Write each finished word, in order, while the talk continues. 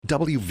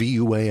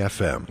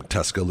WVUA-FM,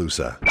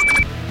 Tuscaloosa.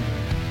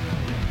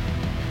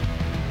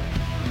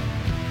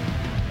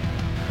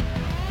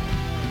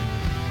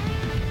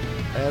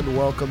 And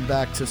welcome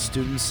back to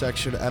Student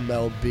Section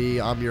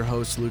MLB. I'm your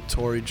host, Luke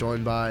Torrey,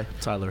 joined by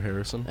Tyler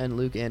Harrison and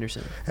Luke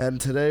Anderson. And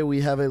today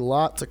we have a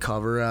lot to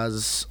cover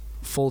as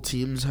full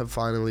teams have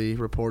finally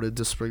reported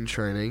to spring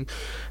training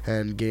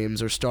and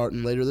games are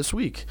starting later this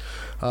week.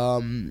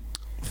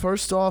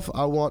 First off,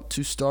 I want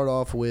to start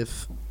off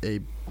with a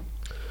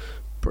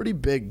pretty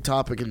big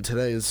topic in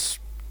today's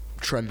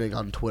trending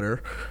on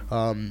Twitter.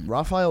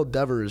 Rafael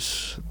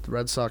Denvers, the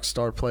Red Sox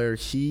star player,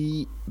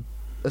 he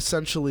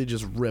essentially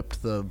just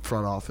ripped the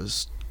front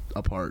office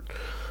apart,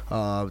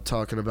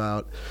 talking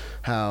about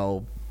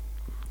how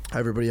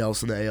everybody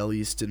else in the AL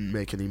East didn't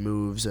make any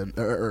moves, and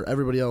or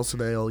everybody else in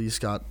the AL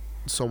East got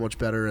so much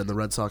better, and the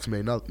Red Sox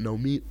made no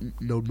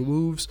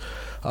moves.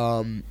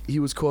 He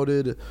was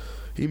quoted.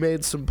 He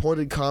made some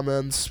pointed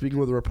comments speaking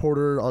with a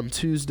reporter on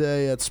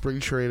Tuesday at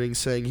spring training,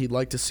 saying he'd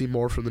like to see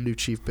more from the new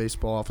chief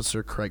baseball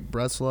officer, Craig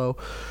Breslow.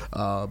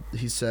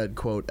 He said,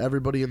 quote,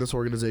 "Everybody in this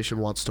organization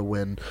wants to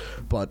win,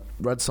 but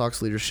Red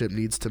Sox leadership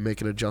needs to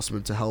make an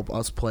adjustment to help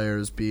us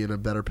players be in a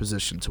better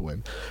position to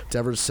win."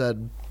 Devers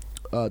said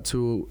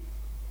to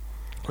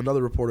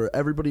another reporter,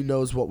 "Everybody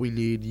knows what we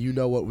need. You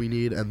know what we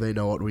need, and they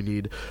know what we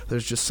need.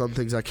 There's just some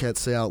things I can't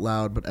say out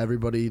loud, but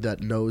everybody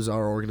that knows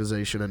our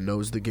organization and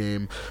knows the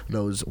game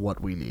knows what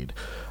we need."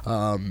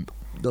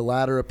 The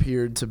latter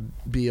appeared to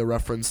be a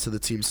reference to the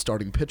team's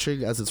starting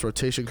pitching, as its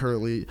rotation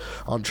currently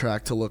on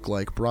track to look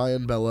like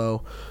Brian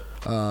Bello,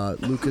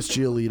 Lucas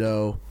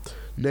Giolito,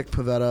 Nick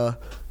Pivetta,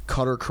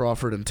 Cutter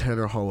Crawford, and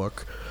Tanner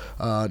Hoek,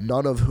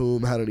 none of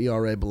whom had an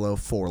ERA below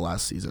 4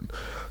 last season.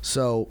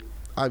 So,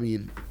 I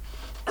mean,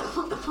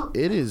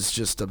 it is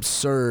just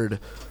absurd.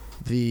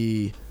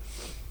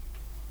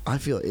 I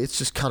feel it's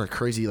just kind of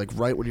crazy. Like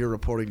right when you're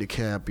reporting to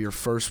camp, your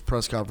first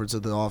press conference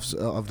of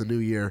the new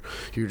year,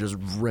 you're just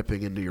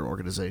ripping into your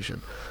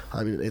organization.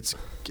 I mean, it's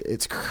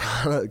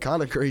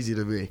kind of crazy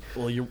to me.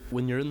 Well,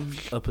 when you're in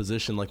a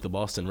position like the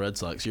Boston Red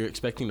Sox, you're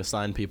expecting to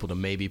sign people to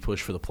maybe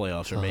push for the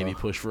playoffs or maybe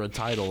push for a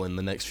title in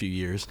the next few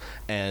years.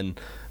 And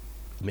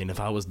I mean,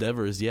 if I was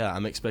Devers, yeah,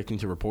 I'm expecting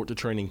to report to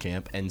training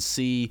camp and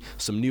see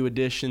some new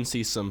additions,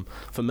 see some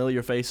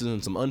familiar faces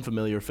and some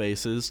unfamiliar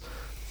faces,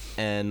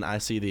 and I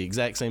see the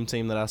exact same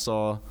team that I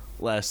saw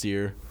last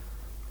year,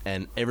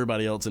 and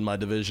everybody else in my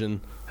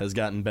division has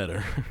gotten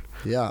better.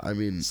 Yeah, I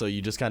mean, so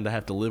you just kind of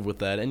have to live with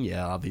that, and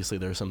yeah, obviously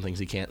there are some things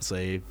he can't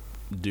say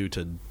due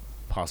to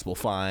possible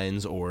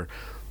fines or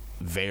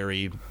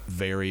very,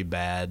 very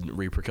bad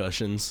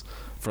repercussions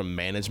from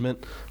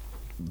management,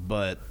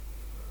 but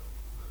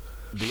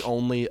the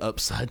only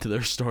upside to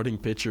their starting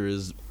pitcher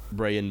is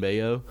Brayan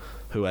Bello,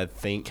 who I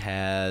think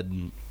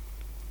had,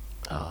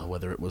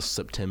 whether it was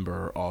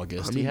September or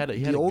August. I mean,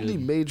 the only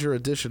major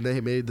addition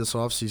they made this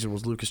offseason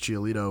was Lucas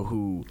Giolito,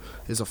 who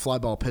is a fly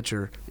ball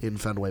pitcher in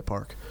Fenway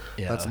Park.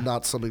 Yeah. That's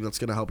not something that's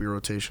going to help your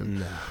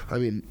rotation. No. I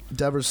mean,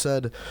 Devers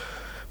said,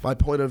 "My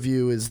point of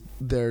view is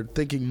they're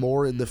thinking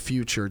more in the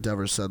future,"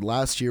 Devers said.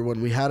 "Last year when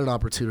we had an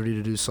opportunity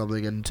to do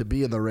something and to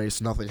be in the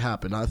race, nothing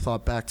happened. I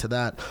thought back to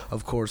that.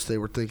 Of course, they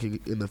were thinking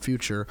in the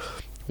future.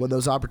 When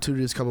those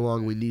opportunities come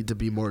along, we need to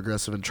be more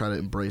aggressive and try to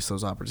embrace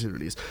those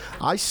opportunities."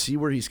 I see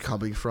where he's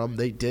coming from.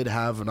 They did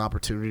have an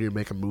opportunity to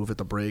make a move at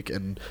the break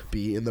and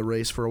be in the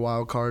race for a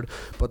wild card,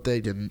 but they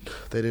didn't.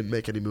 They didn't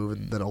make any move,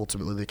 and then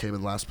ultimately they came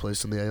in last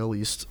place in the AL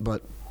East.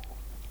 But,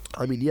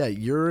 I mean, yeah,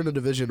 you're in a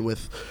division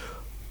with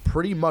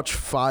pretty much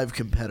 5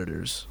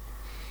 competitors,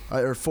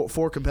 or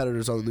four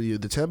competitors on the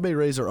The Tampa Bay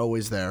Rays are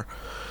always there.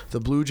 The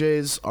Blue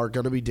Jays are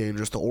going to be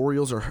dangerous. The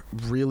Orioles are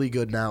really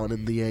good now, and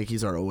then the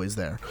Yankees are always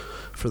there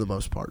for the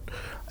most part.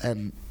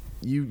 And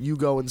you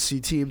go and see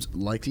teams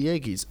like the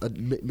Yankees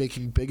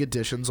making big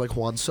additions like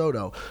Juan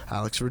Soto,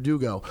 Alex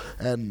Verdugo,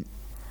 and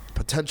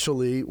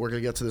potentially, we're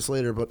going to get to this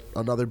later, but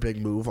another big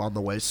move on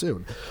the way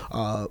soon,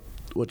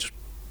 which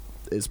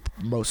is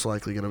most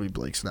likely going to be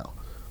Blake Snell.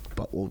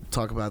 But we'll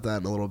talk about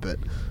that in a little bit.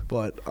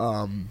 But,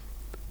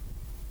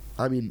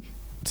 I mean,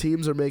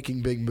 teams are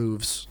making big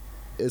moves,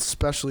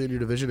 especially in your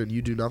division, and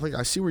you do nothing.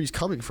 I see where he's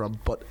coming from,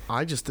 but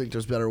I just think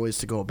there's better ways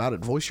to go about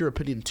it. Voice your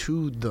opinion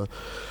to the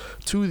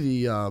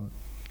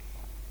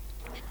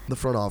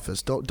front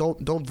office.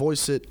 Don't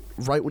voice it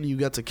right when you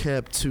get to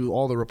camp to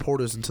all the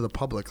reporters and to the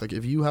public. Like,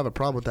 if you have a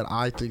problem with that,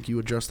 I think you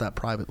address that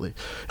privately.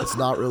 It's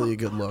not really a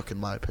good look, in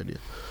my opinion.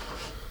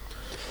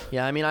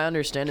 Yeah, I mean, I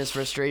understand his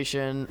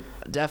frustration.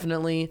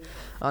 Definitely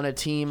on a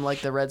team like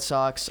the Red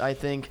Sox, I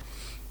think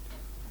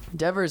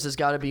Devers has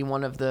got to be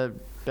one of the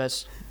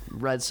best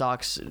Red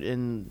Sox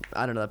in,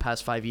 I don't know, the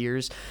past 5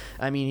 years.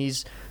 I mean,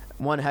 he's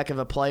one heck of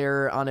a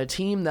player on a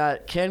team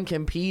that can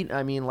compete.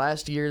 I mean,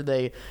 last year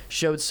they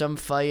showed some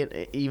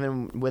fight,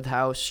 even with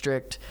how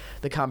strict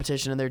the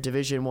competition in their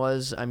division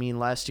was. I mean,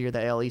 last year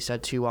the AL East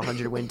had 2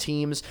 100-win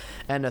teams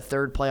and a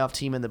third playoff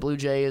team in the Blue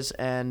Jays,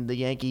 and the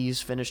Yankees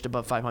finished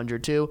above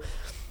 500 too.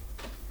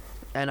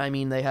 And I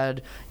mean, they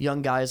had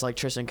young guys like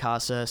Tristan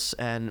Casas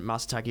and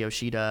Masataka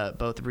Yoshida,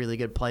 both really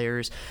good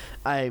players.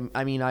 I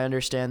mean, I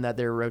understand that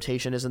their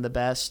rotation isn't the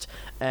best,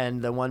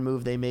 and the one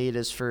move they made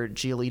is for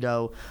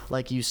Giolito,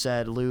 like you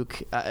said,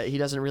 Luke. He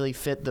doesn't really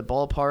fit the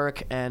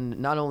ballpark, and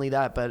not only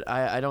that, but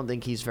I don't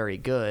think he's very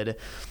good.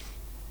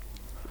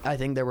 I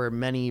think there were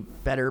many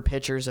better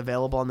pitchers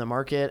available on the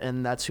market,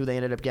 and that's who they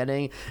ended up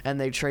getting. And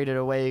they traded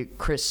away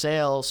Chris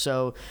Sale,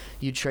 so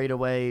you trade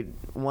away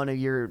one of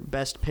your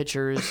best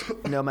pitchers,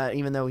 no matter,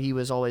 even though he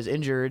was always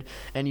injured,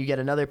 and you get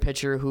another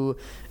pitcher who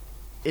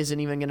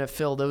isn't even going to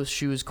fill those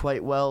shoes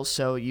quite well.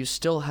 So you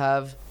still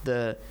have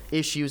the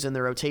issues in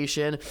the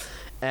rotation.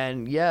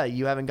 And, yeah,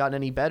 you haven't gotten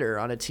any better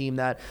on a team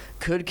that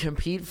could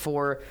compete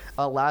for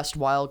a last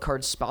wild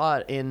card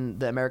spot in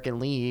the American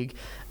League.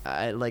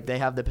 Like, they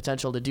have the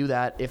potential to do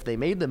that if they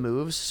made the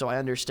moves. So I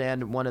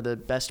understand one of the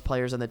best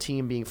players on the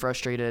team being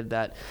frustrated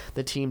that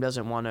the team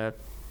doesn't want to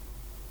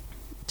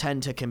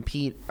tend to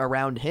compete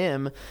around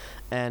him.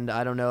 And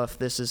I don't know if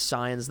this is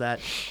signs that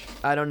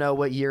 – I don't know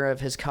what year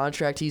of his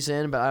contract he's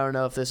in, but I don't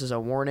know if this is a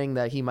warning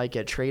that he might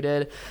get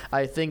traded.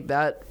 I think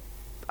that –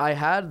 I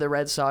had the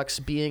Red Sox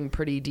being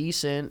pretty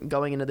decent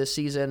going into this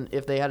season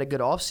if they had a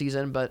good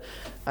offseason, but,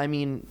 I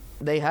mean,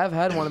 they have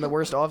had one of the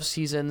worst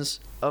offseasons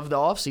of the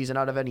offseason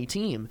out of any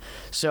team.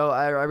 So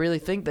I really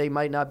think they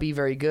might not be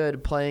very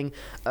good playing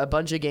a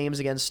bunch of games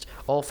against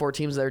all four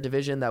teams of their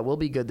division that will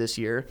be good this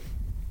year.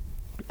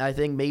 I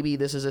think maybe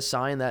this is a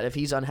sign that if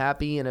he's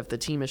unhappy and if the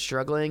team is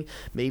struggling,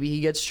 maybe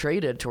he gets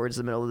traded towards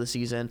the middle of the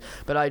season.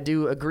 But I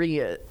do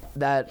agree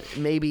that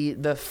maybe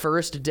the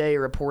first day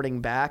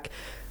reporting back,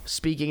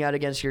 speaking out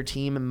against your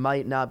team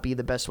might not be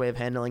the best way of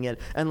handling it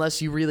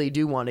unless you really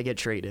do want to get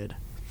traded.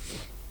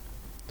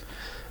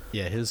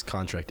 Yeah, his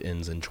contract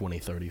ends in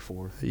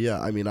 2034. Yeah,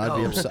 I mean, I'd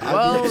be upset.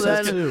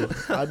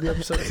 I'd be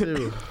upset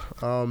too.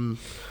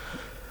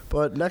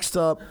 But next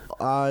up,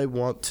 I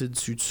wanted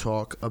to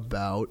talk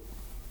about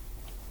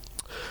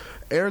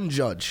Aaron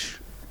Judge.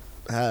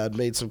 Had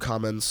made some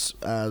comments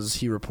as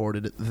he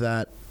reported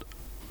that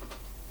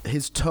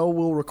his toe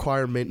will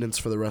require maintenance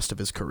for the rest of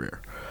his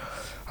career.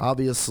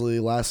 Obviously,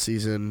 last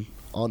season,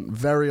 on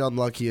very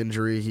unlucky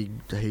injury,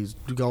 he's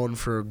going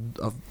for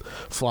a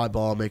fly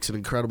ball, makes an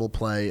incredible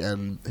play,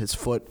 and his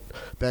foot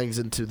bangs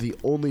into the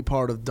only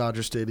part of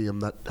Dodger Stadium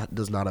that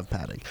does not have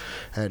padding,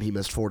 and he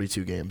missed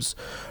 42 games.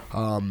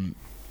 I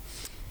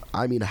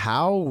mean,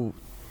 how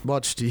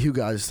much do you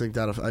guys think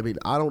that? I mean,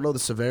 I don't know the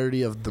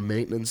severity of the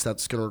maintenance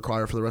that's going to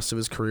require for the rest of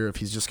his career if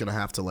he's just going to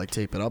have to, like,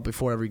 tape it up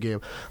before every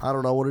game. I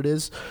don't know what it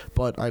is,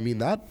 but, I mean,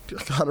 that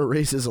kind of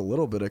raises a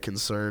little bit of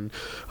concern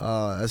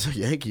as a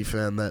Yankee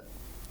fan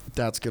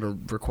that's going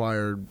to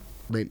require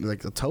maintenance.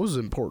 Like, the toe's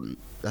important.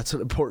 That's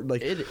an important,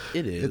 like... It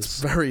is. It's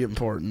very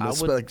important.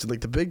 Like,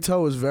 the big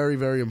toe is very,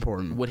 very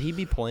important. Would he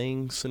be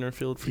playing center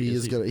field for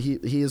you?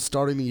 He is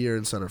starting the year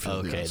in center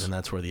field. Okay, yes. Then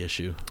that's where the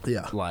issue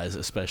lies,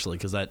 especially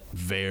because that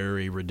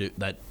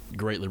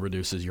greatly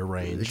reduces your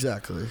range.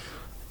 Exactly.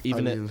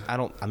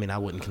 I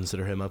wouldn't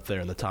consider him up there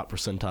in the top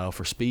percentile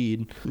for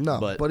speed. No,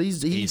 but he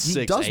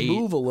 6'8". does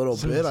move a little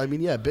bit. I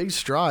mean, yeah, big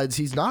strides.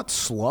 He's not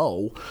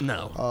slow.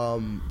 No.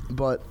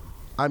 But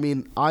I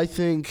mean, I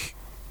think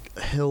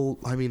I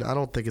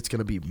don't think it's going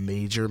to be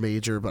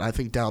major, but I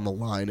think down the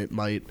line it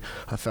might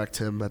affect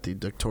him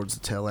towards the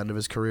tail end of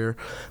his career.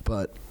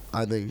 But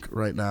I think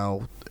right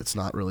now it's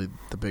not really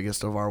the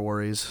biggest of our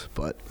worries.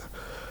 But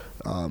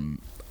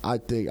I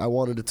think I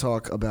wanted to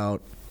talk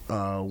about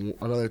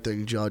another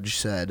thing Judge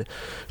said.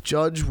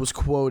 Judge was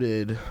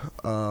quoted.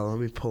 Let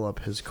me pull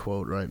up his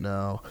quote right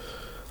now.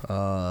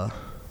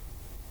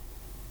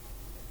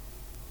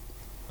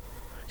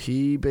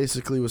 He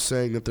basically was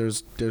saying that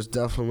there's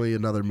definitely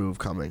another move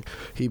coming.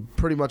 He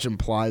pretty much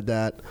implied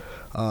that.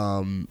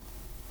 I'm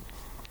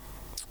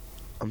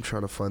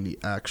trying to find the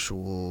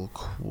actual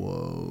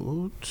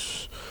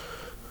quote.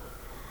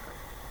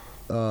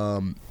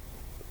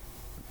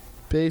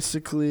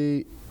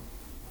 Basically,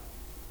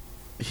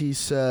 he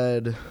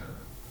said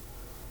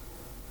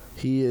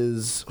he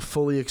is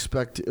fully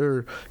expected,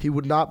 or he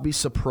would not be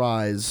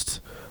surprised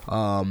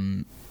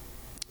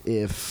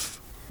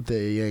if the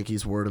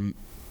Yankees were to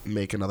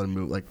make another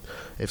move, like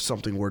if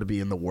something were to be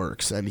in the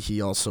works. And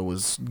he also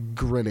was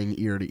grinning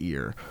ear to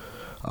ear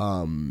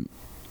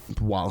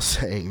while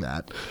saying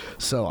that.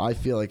 So I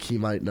feel like he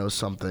might know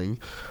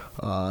something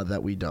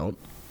that we don't.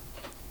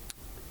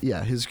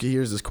 Yeah,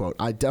 here's his quote.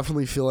 I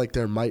definitely feel like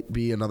there might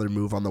be another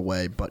move on the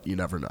way, but you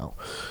never know.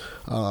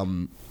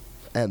 And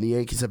the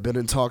Yankees have been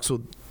in talks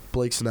with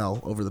Blake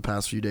Snell over the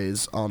past few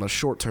days on a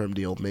short-term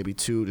deal, maybe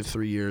 2 to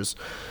 3 years.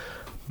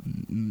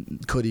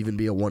 Could even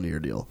be a 1-year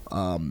deal.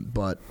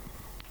 But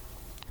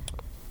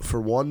for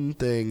one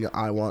thing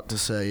I want to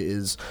say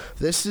is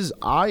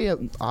I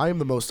am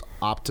the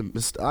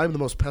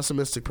most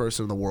pessimistic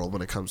person in the world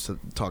when it comes to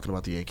talking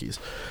about the Yankees.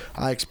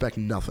 I expect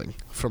nothing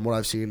from what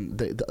I've seen.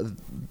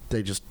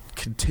 They just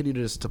continue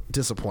to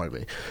disappoint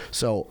me.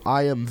 So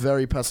I am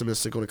very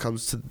pessimistic when it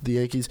comes to the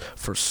Yankees.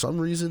 For some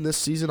reason this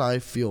season I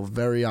feel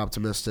very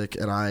optimistic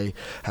and I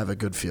have a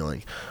good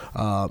feeling.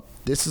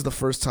 This is the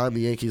first time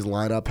the Yankees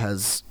lineup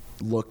has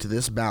looked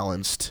this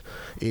balanced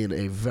in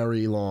a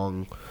very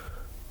long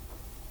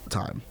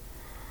time.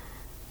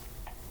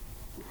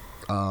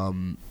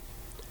 I'm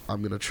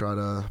going to try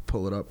to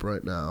pull it up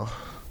right now.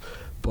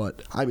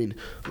 But, I mean,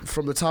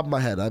 from the top of my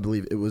head, I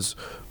believe it was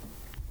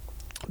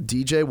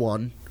DJ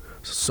 1,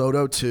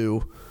 Soto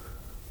 2,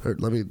 or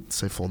let me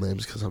say full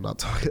names because I'm not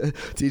talking.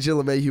 DJ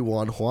LeMahieu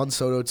 1, Juan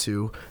Soto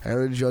 2,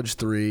 Aaron Judge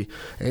 3,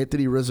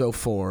 Anthony Rizzo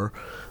 4,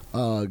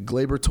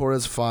 Gleyber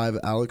Torres 5,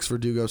 Alex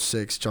Verdugo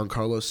 6,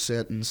 Giancarlo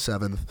Stanton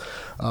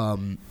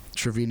 7th,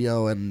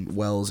 Trevino and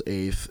Wells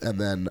 8th,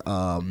 and then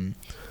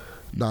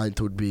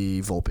 9th would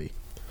be Volpe.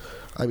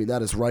 I mean,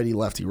 that is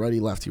righty-lefty,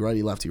 righty-lefty,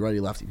 righty-lefty,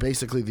 righty-lefty.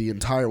 Basically, the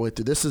entire way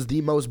through. This is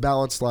the most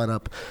balanced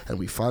lineup, and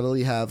we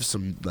finally have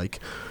some, like,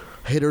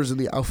 hitters in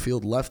the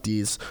outfield,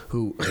 lefties,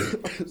 who,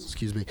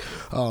 excuse me,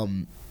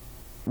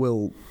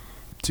 will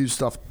do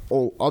stuff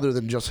other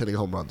than just hitting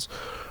home runs.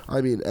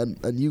 I mean,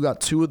 and you got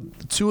two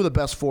of the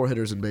best 4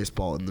 hitters in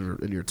baseball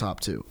in your top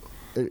 2,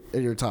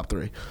 in your top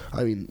 3.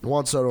 I mean,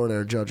 Juan Soto and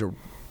Aaron Judge are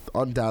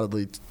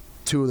undoubtedly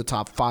 2 of the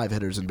top 5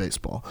 hitters in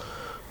baseball,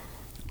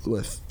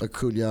 with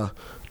Acuna,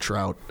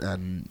 Trout,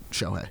 and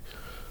Shohei.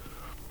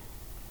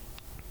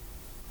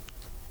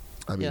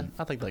 I mean, yeah,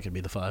 I think that could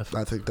be the 5.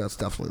 I think that's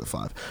definitely the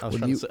 5.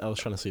 I was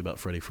trying to see about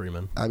Freddie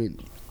Freeman. I mean,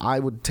 I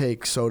would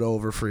take Soto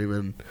over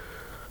Freeman.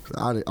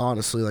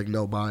 Honestly, like,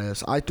 no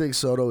bias. I think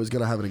Soto is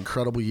going to have an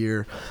incredible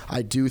year.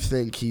 I do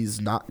think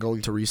he's not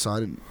going to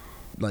re-sign,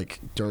 like,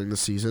 during the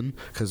season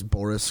because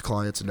Boris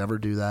clients never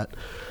do that.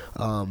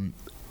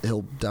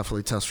 He'll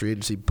definitely test free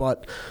agency.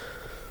 But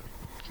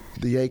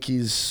the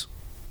Yankees,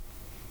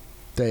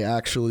 they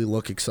actually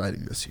look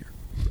exciting this year.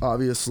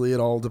 Obviously, it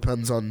all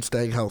depends on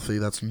staying healthy.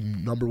 That's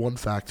number one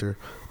factor.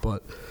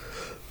 But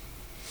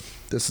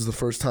this is the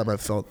first time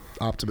I've felt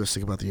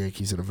optimistic about the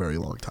Yankees in a very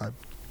long time.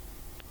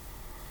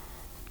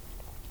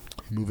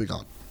 Moving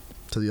on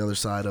to the other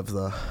side of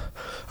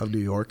New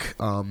York,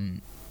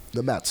 the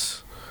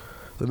Mets.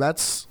 The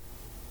Mets,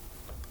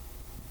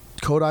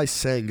 Kodai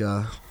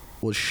Senga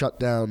was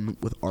shut down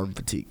with arm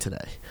fatigue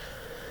today.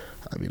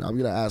 I mean, I'm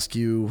going to ask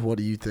you, what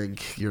do you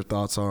think your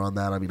thoughts are on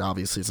that? I mean,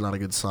 obviously, it's not a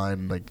good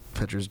sign. Like,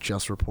 pitchers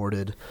just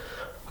reported.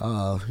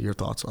 Your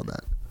thoughts on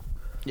that?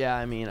 Yeah,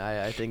 I mean,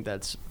 I think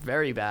that's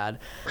very bad.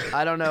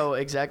 I don't know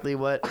exactly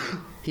what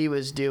he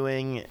was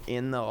doing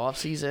in the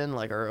offseason,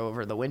 like, or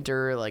over the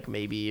winter. Like,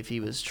 maybe if he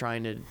was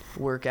trying to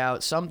work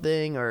out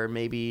something, or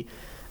maybe,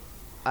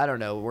 I don't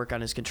know, work on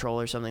his control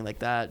or something like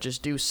that.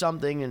 Just do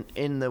something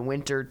in the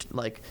winter,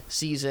 like,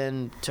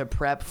 season to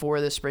prep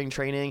for the spring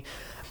training.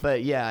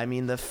 But, yeah, I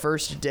mean, the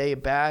first day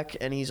back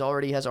and he's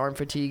already has arm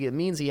fatigue, it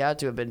means he had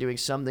to have been doing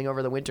something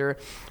over the winter,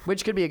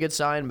 which could be a good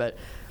sign, but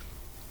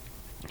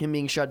him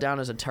being shut down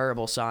is a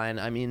terrible sign.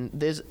 I mean,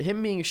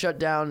 him being shut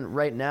down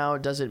right now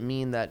doesn't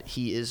mean that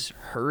he is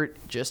hurt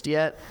just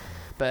yet,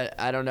 but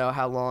I don't know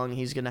how long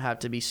he's going to have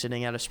to be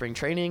sitting out of spring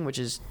training, which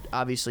is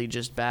obviously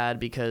just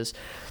bad because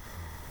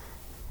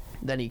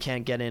then he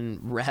can't get in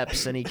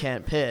reps and he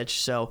can't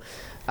pitch. So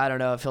I don't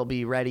know if he'll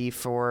be ready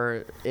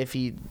for, if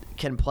he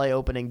can play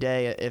opening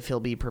day, if he'll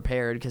be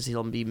prepared, because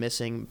he'll be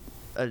missing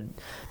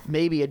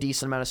maybe a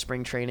decent amount of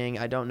spring training.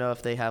 I don't know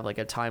if they have like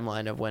a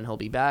timeline of when he'll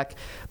be back,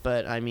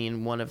 but I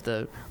mean, one of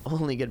the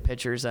only good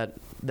pitchers that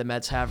the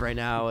Mets have right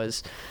now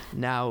is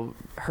now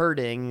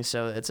hurting,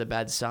 so it's a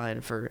bad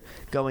sign for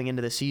going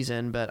into the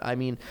season. But I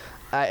mean,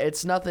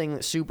 it's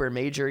nothing super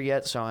major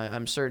yet, so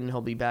I'm certain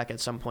he'll be back at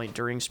some point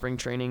during spring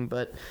training,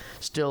 but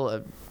still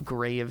a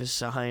grave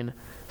sign,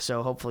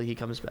 so hopefully he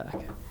comes back.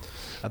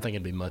 I think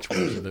it'd be much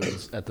worse if it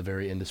was at the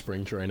very end of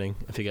spring training,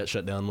 if he got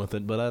shut down with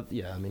it. But,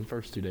 I mean,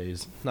 first 2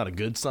 days, not a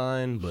good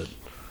sign, but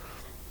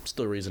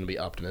still reason to be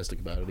optimistic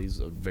about it. He's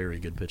a very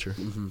good pitcher.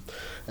 Mm-hmm.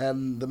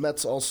 And the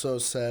Mets also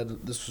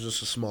said, this was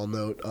just a small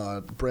note,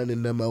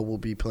 Brandon Nimmo will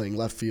be playing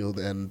left field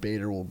and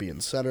Bader will be in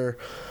center.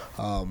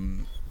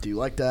 Do you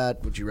like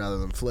that? Would you rather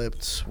them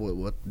flipped?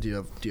 What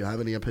do you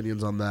have any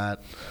opinions on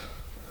that?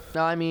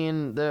 No, I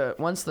mean,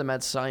 once the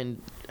Mets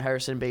signed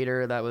Harrison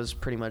Bader, that was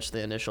pretty much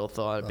the initial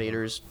thought.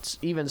 Bader's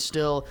even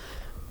still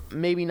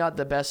maybe not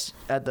the best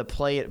at the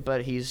plate,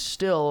 but he's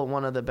still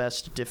one of the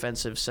best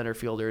defensive center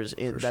fielders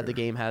the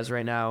game has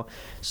right now.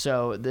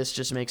 So this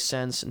just makes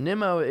sense.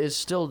 Nimmo is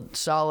still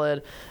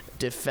solid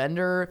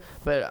defender,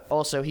 but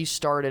also he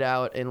started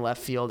out in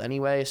left field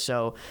anyway,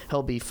 so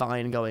he'll be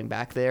fine going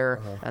back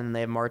there. And they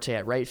have Marte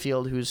at right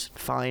field, who's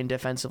fine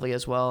defensively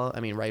as well.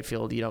 I mean, right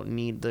field, you don't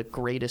need the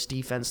greatest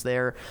defense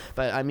there,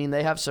 but I mean,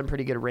 they have some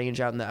pretty good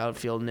range out in the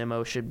outfield.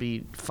 Nimmo should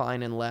be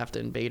fine in left,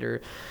 and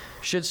Bader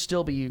should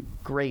still be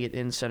great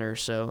in center.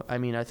 So, I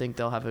mean, I think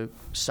they'll have a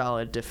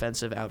solid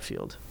defensive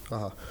outfield.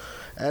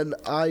 And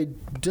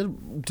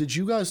did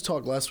you guys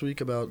talk last week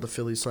about the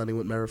Phillies signing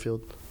Whit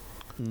Merrifield?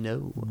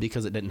 No.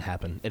 Because it didn't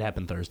happen. It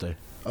happened Thursday.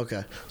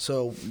 Okay,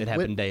 so it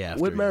happened day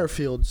after. Whit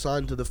Merrifield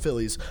signed to the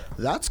Phillies.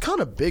 That's kind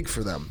of big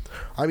for them.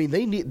 I mean,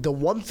 they need the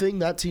one thing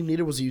that team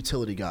needed was a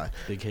utility guy.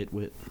 Big hit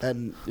Whit.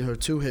 And or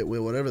 2-hit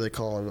Whit, whatever they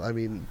call him. I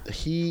mean, I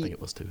think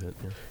it was 2-hit.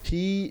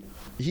 Yeah.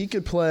 He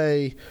could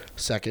play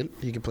second.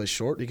 He could play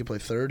short. He could play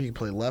third. He could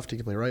play left. He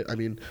could play right. I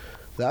mean,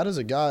 that is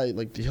a guy,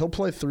 like, he'll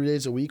play 3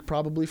 days a week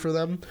probably for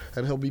them,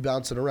 and he'll be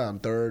bouncing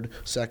around third,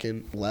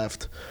 second,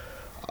 left.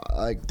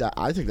 Like that,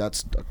 I think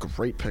that's a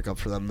great pickup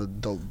for them.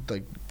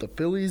 The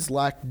Phillies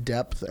lack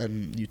depth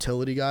and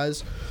utility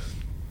guys,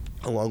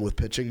 along with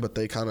pitching, but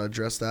they kind of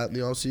addressed that in the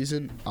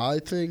offseason. I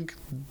think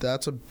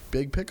that's a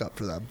big pickup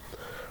for them,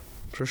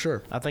 for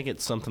sure. I think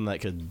it's something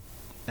that could,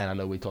 and I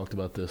know we talked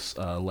about this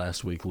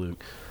last week,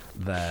 Luke,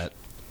 that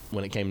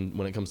when it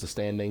comes to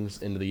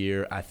standings into the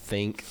year, I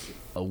think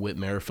a Whit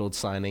Merrifield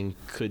signing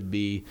could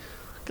be,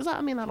 because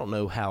I mean, I don't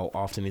know how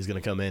often he's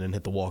going to come in and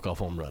hit the walk-off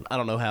home run. I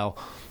don't know how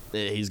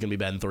he's going to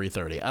be batting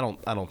 .330.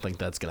 I don't think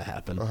that's going to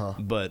happen.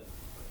 But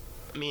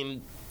I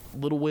mean,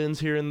 little wins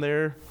here and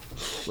there,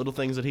 little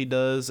things that he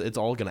does, it's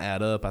all going to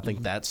add up. I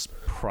think that's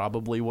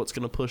probably what's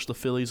going to push the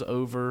Phillies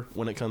over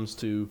when it comes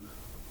to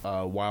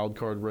wild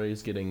card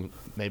race, getting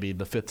maybe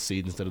the 5th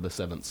seed instead of the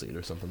 7th seed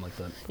or something like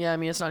that. Yeah, I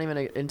mean, it's not even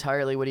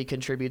entirely what he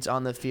contributes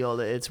on the field.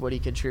 It's what he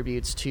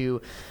contributes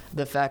to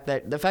the fact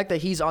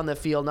that he's on the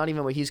field, not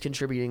even what he's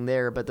contributing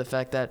there, but the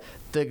fact that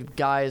the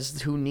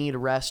guys who need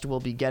rest will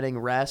be getting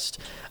rest.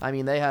 I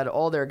mean, they had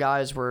all their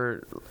guys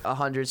were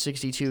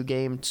 162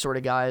 game sort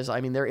of guys.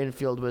 I mean, their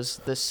infield was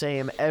the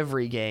same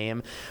every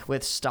game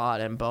with Stott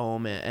and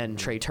Bohm and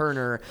Trey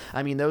Turner.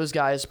 I mean, those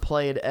guys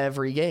played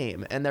every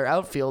game, and their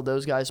outfield,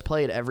 those guys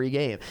played every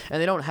game.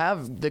 And they don't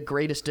have the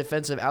greatest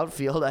defensive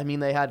outfield. I mean,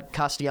 they had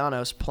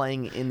Castellanos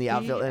playing in the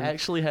outfield. He and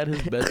actually had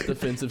his best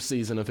defensive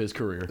season of his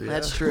career. Yeah.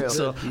 That's true.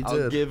 So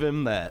I'll give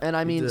him that. And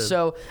I mean,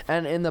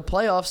 and in the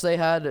playoffs, they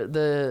had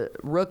the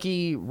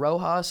rookie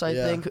Rojas, I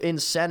think, in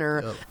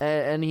center,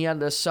 and he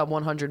had a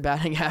sub-100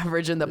 batting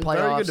average in the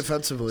playoffs. Very good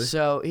defensively.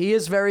 So he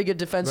is very good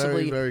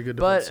defensively. Very, very good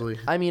defensively.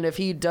 But, I mean, if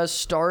he does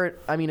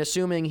start, I mean,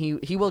 assuming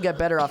he will get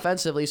better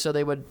offensively, so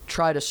they would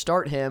try to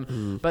start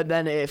him. But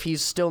then if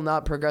he's still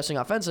not progressing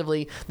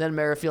offensively, then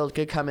Merrifield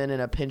could come in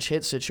a pinch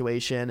hit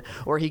situation,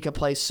 or he could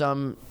play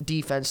some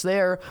defense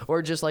there,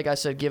 or just like I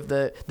said, give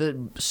the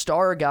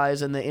star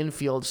guys in the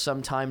infield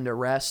some time to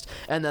rest,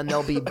 and then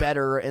they'll be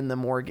better in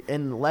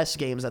less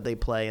games that they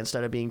play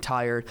instead of being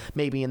tired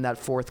maybe in that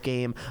 4th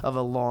game of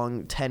a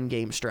long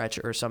 10-game stretch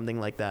or something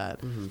like that.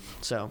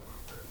 So.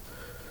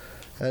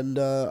 And,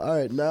 all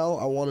right, now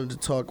I wanted to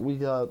talk. We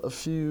got a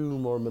few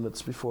more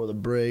minutes before the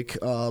break.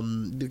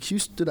 The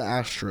Houston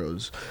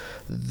Astros,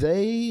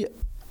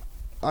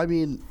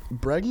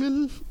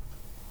 Bregman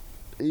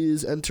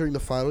is entering the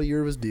final year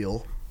of his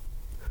deal.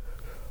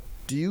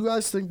 Do you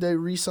guys think they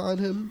re-sign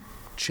him?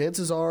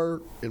 Chances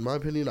are, in my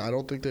opinion, I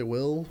don't think they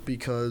will,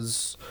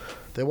 because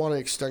they want to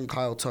extend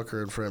Kyle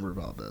Tucker and Framber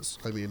Valdez.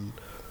 I mean,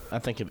 I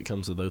think if it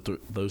comes to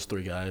those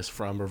 3 guys,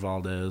 Framber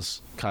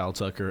Valdez, Kyle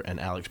Tucker, and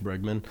Alex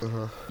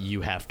Bregman,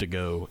 you have to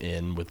go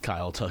in with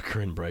Kyle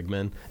Tucker and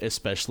Bregman,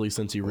 especially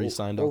since you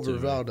re-signed over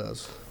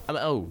Valdez. I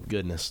mean, oh,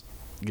 goodness,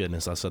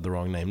 I said the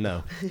wrong name.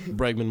 No,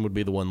 Bregman would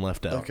be the one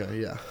left out. Okay,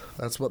 yeah,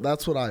 that's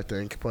what I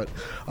think. But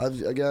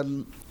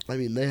again, I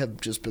mean, they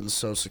have just been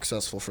so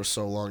successful for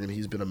so long, and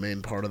he's been a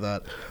main part of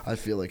that. I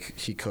feel like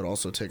he could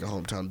also take a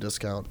hometown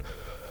discount.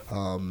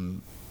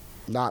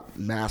 Not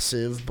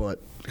massive, but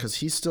because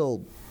he's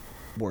still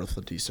worth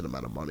a decent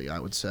amount of money, I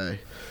would say.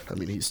 I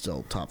mean, he's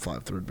still top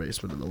 5 third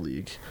baseman in the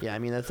league. Yeah, I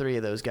mean, the 3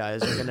 of those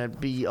guys are going to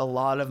be a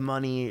lot of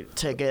money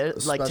to get,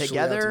 especially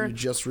together. After you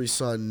just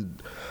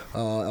re-signed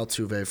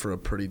Altuve for a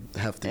pretty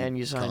hefty and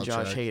you signed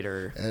contract. Josh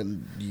Hader.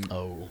 And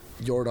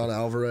Yordan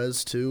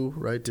Alvarez, too,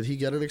 right? Did he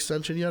get an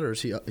extension yet, or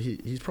is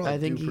he's probably I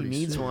think due he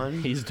needs soon.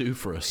 one. He's due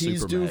for a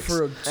He's supermax. due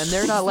for a and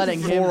they're not letting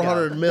him go.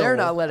 400 mil. They're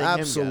not letting him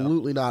go.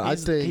 Absolutely not. I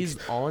think he's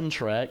on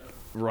track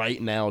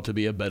right now to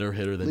be a better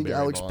hitter than Barry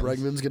Alex Bonds.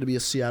 Bregman's going to be a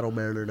Seattle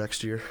Mariner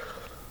next year.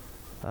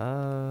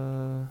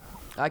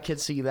 I could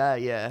see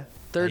that, yeah.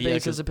 Third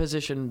base is a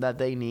position that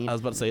they need. I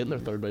was about to say, isn't their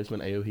third baseman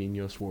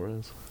Eugenio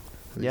Suarez?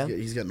 Yeah.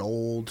 He's getting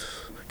old,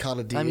 kind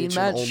of DH. I mean,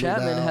 Matt only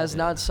Chapman now. has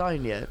not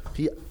signed yet.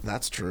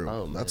 That's true.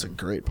 Oh, that's a man.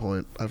 great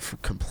point. I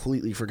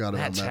completely forgot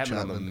about Matt Chapman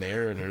on the Chapman.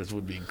 Mariners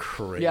would be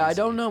crazy. Yeah, I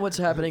don't know what's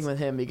happening with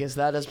him because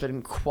that has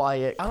been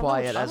quiet as well.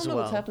 I don't know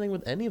what's happening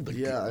with any of the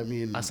Yeah, I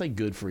mean, I say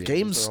good for you.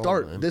 games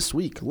start this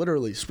week,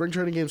 literally. Spring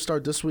training games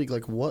start this week.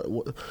 Like,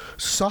 what?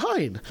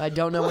 Sign. I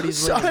don't know what he's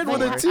Sign looking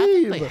with for. a I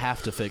team. think they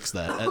have to fix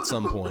that at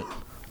some point.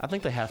 I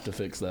think they have to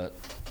fix that.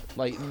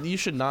 Like, there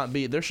should not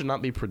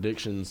be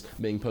predictions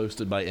being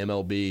posted by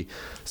MLB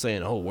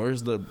saying, "Oh,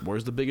 where's the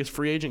biggest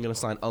free agent going to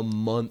sign a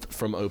month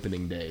from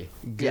opening day?"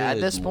 Yeah,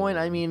 at this point,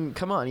 I mean,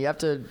 come on, you have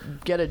to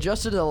get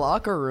adjusted to the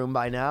locker room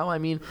by now. I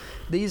mean,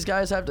 these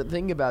guys have to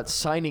think about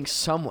signing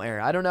somewhere.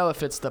 I don't know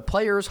if it's the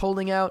players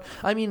holding out.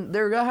 I mean,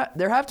 there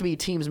have to be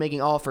teams making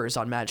offers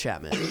on Matt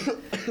Chapman.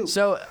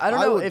 So I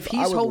don't know if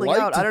he's holding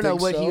out. I don't know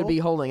what he would be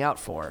holding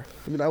out for.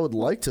 I mean, I would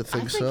like to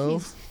think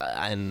so.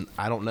 And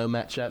I don't know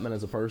Matt Chapman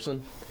as a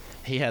person.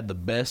 He had the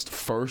best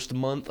first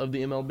month of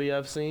the MLB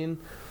I've seen,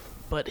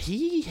 but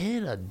he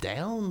hit a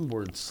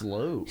downward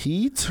slope.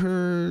 That's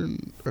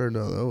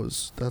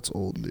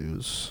old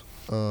news.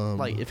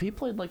 Like, if he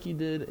played like he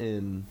did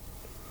in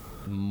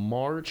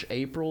March,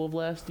 April of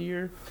last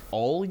year,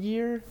 all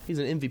year, he's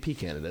an MVP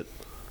candidate.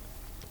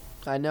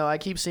 I know I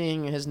keep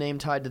seeing his name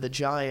tied to the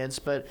Giants,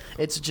 but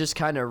it's just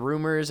kind of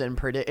rumors and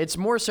it's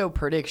more so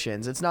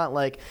predictions. It's not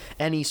like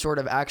any sort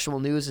of actual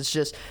news. It's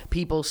just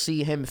people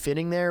see him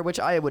fitting there, which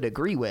I would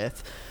agree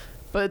with.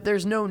 But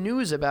there's no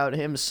news about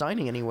him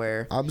signing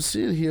anywhere. I'm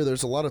seeing here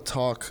there's a lot of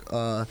talk.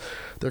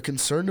 They're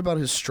concerned about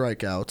his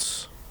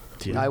strikeouts.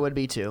 Yeah. I would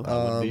be too.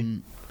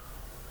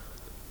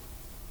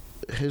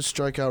 His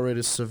strikeout rate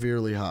is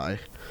severely high.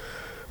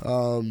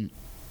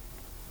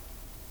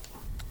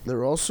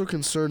 They're also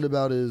concerned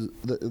about they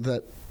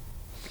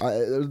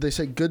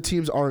say good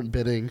teams aren't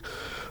bidding.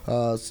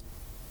 Due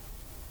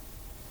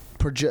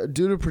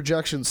to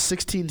projections,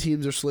 16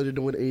 teams are slated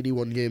to win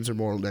 81 games or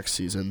more next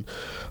season.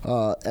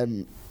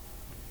 And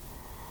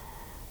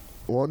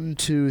 1,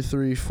 2,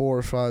 3,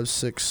 4, 5,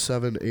 6,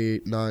 7,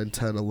 8, 9,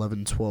 10,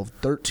 11, 12,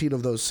 13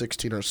 of those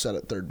 16 are set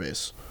at third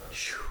base.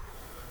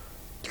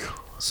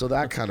 So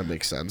that kind of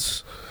makes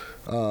sense.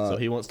 So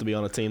he wants to be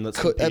on a team that's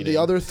competing. And the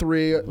other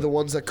three, the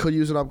ones that could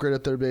use an upgrade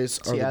at third base,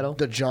 are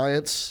the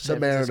Giants, the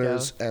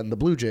Mariners, and the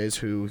Blue Jays,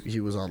 who he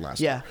was on last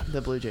year. Yeah, the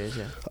Blue Jays,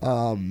 yeah.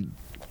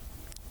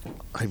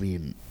 I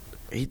mean,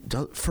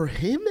 for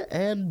him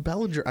and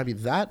Bellinger, I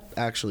mean, that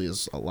actually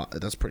is a lot.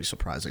 That's pretty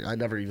surprising. I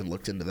never even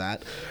looked into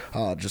that.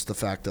 Just the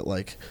fact that,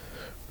 like,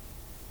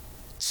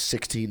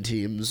 16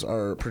 teams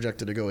are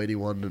projected to go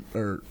 81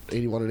 and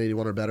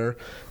 81 or better,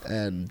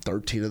 and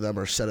 13 of them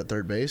are set at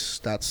third base.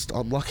 That's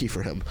unlucky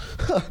for him.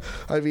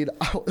 I mean,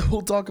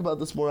 we'll talk about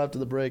this more after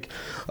the break.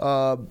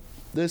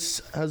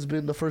 This has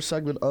been the first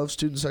segment of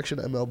Student Section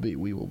MLB.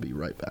 We will be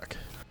right back.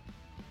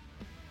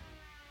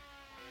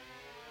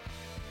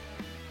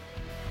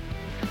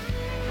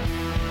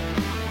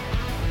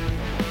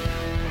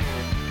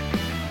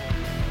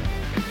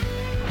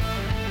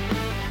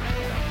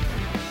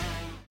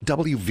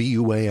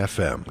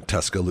 WVUA-FM,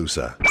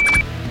 Tuscaloosa.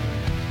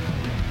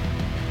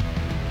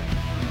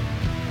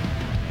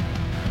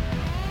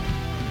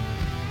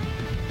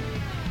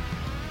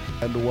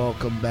 And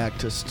welcome back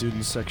to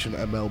Student Section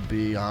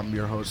MLB. I'm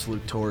your host,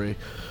 Luke Torrey.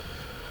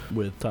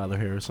 With Tyler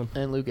Harrison.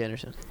 And Luke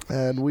Anderson.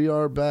 And we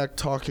are back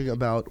talking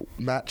about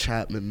Matt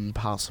Chapman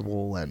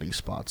possible landing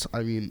spots.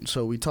 I mean,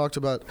 so we talked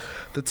about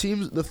the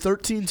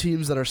 13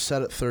 teams that are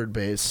set at third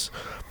base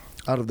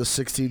out of the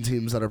 16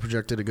 teams that are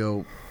projected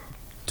to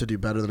do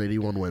better than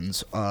 81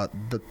 wins.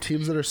 The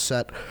teams that are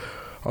set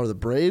are the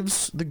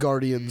Braves, the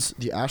Guardians,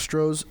 the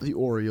Astros, the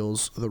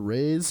Orioles, the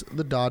Rays,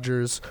 the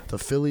Dodgers, the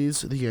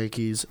Phillies, the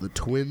Yankees, the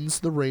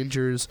Twins, the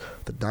Rangers,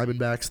 the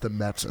Diamondbacks, the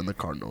Mets, and the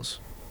Cardinals.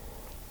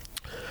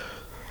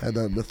 And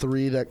then the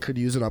three that could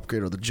use an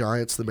upgrade are the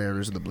Giants, the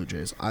Mariners, and the Blue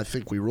Jays. I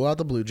think we rule out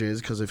the Blue Jays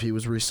because if he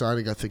was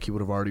re-signing, I think he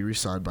would have already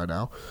re-signed by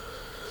now.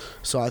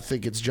 So I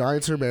think it's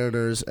Giants or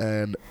Mariners,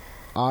 and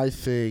I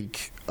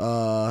think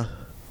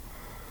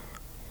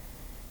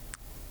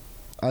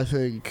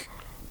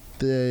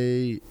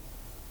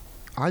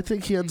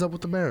he ends up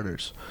with the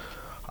Mariners.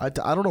 I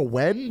don't know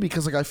when,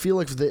 because like I feel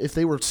like if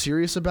they were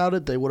serious about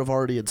it, they would have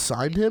already had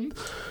signed him.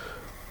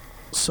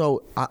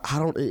 So I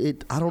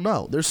don't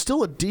know. There's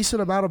still a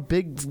decent amount of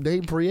big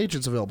name free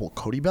agents available.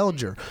 Cody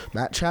Bellinger,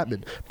 Matt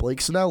Chapman, Blake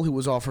Snell, who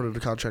was offered a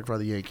contract by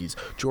the Yankees,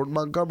 Jordan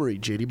Montgomery,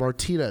 JD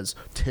Martinez,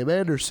 Tim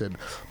Anderson,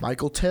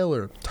 Michael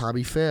Taylor,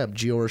 Tommy Pham,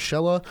 Gio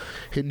Urshela,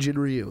 Hyun-Jin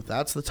Ryu.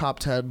 That's the top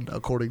 10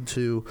 according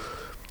to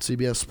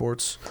CBS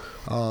Sports.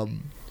 I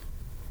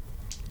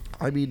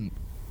mean,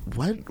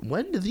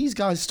 when do these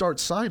guys start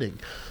signing?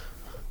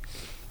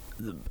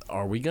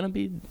 Are we going to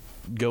be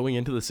going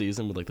into the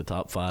season with like the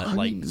top five?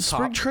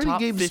 Spring training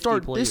games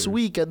start this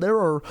week, and there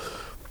are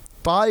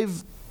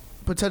 5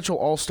 potential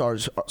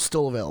All-Stars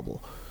still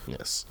available.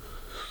 Yes.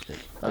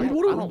 I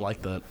don't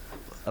like that.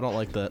 I don't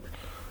like that.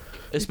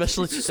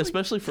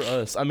 Especially for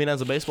us. I mean,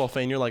 as a baseball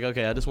fan, you're like,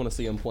 okay, I just want to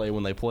see them play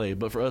when they play.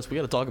 But for us, we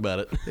got to talk about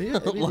it. Yeah,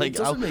 I mean, like,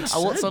 I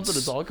want something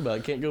to talk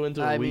about. Can't go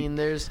into. I mean,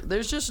 there's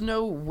just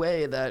no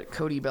way that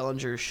Cody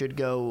Bellinger should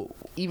go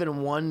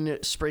even one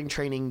spring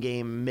training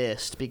game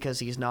missed because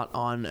he's not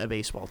on a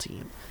baseball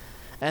team,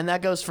 and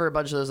that goes for a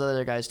bunch of those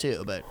other guys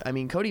too. But I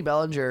mean, Cody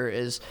Bellinger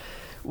should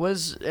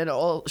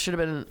have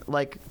been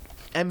like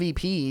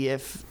MVP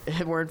if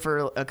it weren't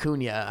for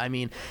Acuna. I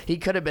mean, he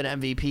could have been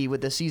MVP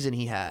with the season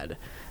he had.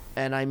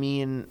 And I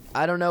mean,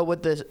 I don't know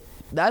what the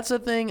that's the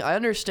thing. I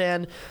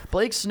understand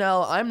Blake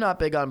Snell. I'm not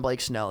big on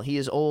Blake Snell. He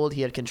is old.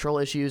 He had control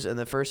issues in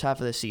the first half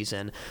of the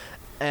season.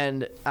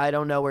 And I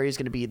don't know where he's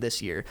going to be this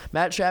year.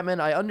 Matt Chapman,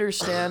 I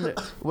understand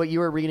what you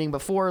were reading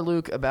before,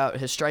 Luke, about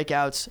his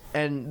strikeouts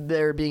and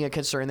there being a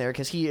concern there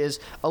because he is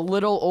a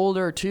little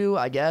older too,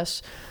 I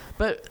guess.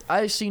 But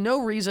I see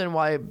no reason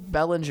why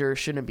Bellinger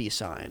shouldn't be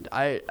signed.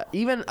 I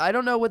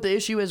don't know what the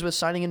issue is with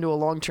signing into a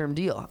long-term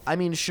deal. I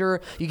mean,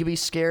 sure, you could be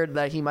scared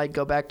that he might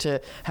go back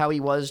to how he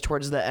was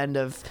towards the end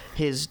of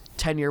his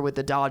tenure with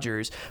the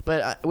Dodgers.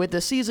 But with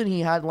the season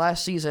he had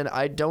last season,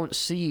 I don't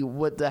see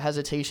what the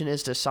hesitation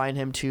is to sign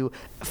him to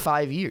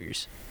 5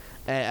 years.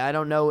 I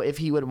don't know if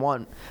he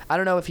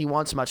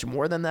wants much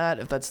more than that,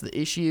 if that's the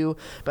issue.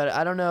 But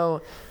I don't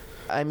know.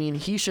 I mean,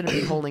 he shouldn't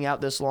be holding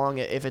out this long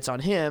if it's on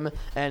him,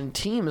 and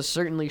teams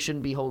certainly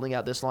shouldn't be holding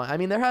out this long. I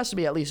mean, there has to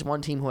be at least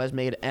one team who has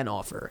made an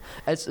offer.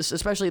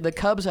 Especially the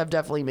Cubs have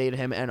definitely made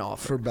him an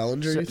offer. For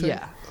Bellinger, you think?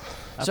 Yeah.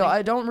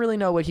 I don't really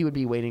know what he would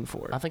be waiting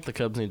for. I think the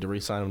Cubs need to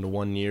re-sign him to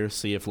 1 year,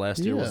 see if last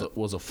year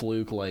was a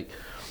fluke, like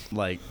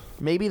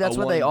maybe that's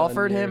what they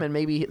offered him, and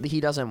maybe he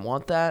doesn't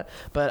want that.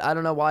 But I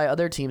don't know why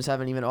other teams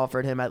haven't even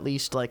offered him at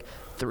least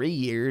 3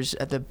 years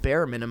at the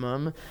bare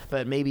minimum.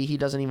 But maybe he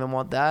doesn't even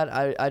want that.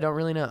 I don't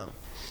really know.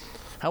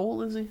 How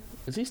old is he?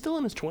 Is he still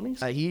in his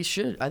 20s? He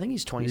should. I think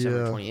he's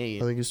 27 or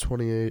 28. I think he's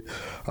 28.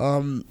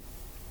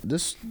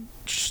 This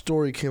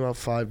story came out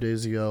 5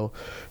 days ago.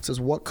 It says,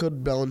 what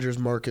could Bellinger's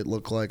market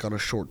look like on a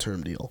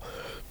short-term deal?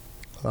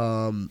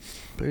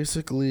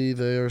 Basically,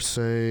 they are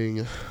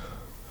saying...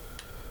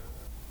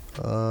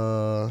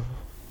 trying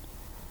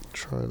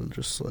to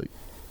just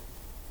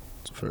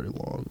it's very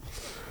long.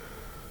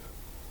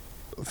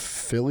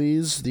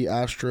 Phillies, the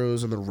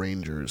Astros, and the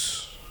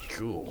Rangers.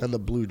 Cool. And the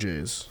Blue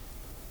Jays.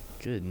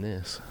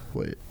 Goodness.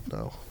 Wait,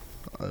 no.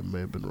 I may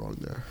have been wrong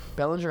there.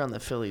 Bellinger on the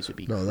Phillies would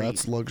be great. No,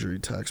 that's luxury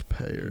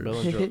taxpayers.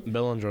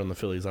 Bellinger on the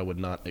Phillies I would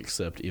not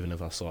accept even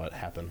if I saw it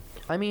happen.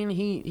 I mean,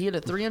 he had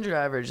a 300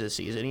 average this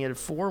season. He had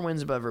 4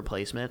 wins above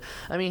replacement.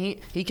 I mean,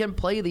 he can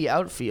play the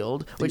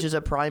outfield, which is a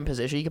prime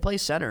position. He can play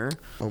center.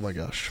 Oh, my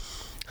gosh.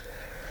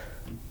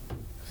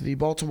 The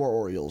Baltimore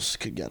Orioles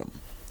could get him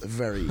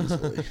very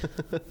easily.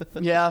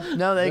 Yeah,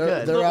 no, they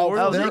could.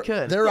 They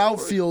could. Their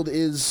outfield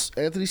is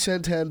Anthony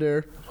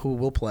Santander, who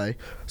will play,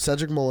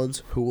 Cedric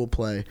Mullins, who will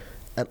play,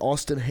 and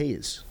Austin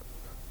Hayes.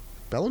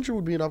 Bellinger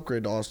would be an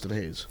upgrade to Austin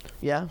Hayes.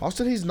 Yeah.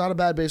 Austin Hayes is not a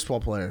bad baseball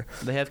player.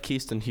 They have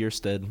Keaston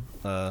Hiersted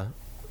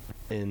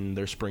in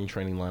their spring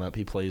training lineup.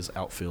 He plays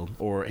outfield,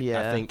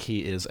 I think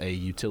he is a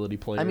utility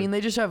player. I mean, they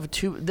just have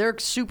two. They're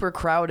super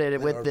crowded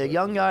with the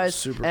young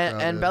guys,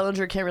 and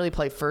Bellinger can't really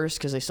play first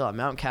because they still have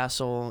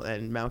Mountcastle,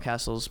 and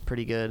Mountcastle's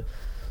pretty good.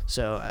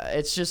 So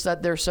it's just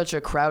that they're such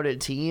a crowded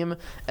team,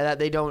 and that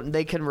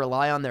they can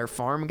rely on their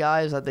farm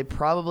guys that they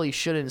probably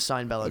shouldn't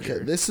sign Bellinger.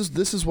 Okay, this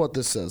is what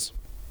this says.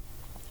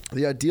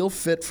 The ideal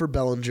fit for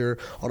Bellinger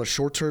on a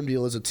short-term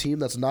deal is a team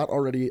that's not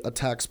already a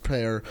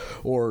taxpayer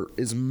or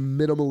is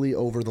minimally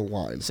over the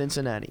line.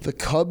 Cincinnati. The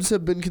Cubs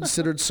have been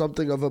considered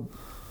something of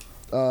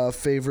a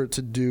favorite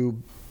to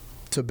do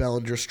to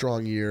Bellinger's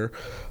strong year,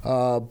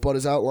 but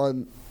as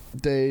outlined,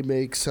 they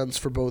make sense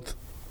for both.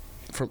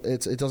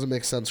 It doesn't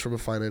make sense from a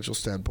financial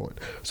standpoint.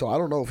 So I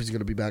don't know if he's going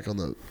to be back on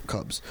the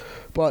Cubs.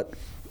 But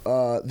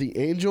the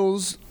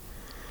Angels,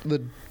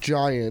 the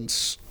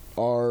Giants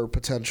are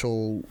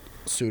potential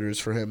suitors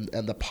for him,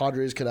 and the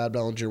Padres could add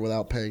Bellinger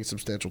without paying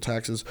substantial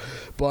taxes,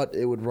 but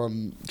it would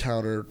run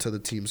counter to the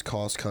team's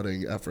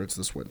cost-cutting efforts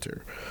this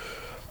winter.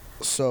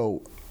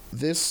 So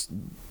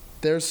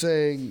they're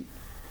saying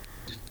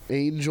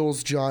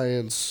Angels,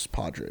 Giants,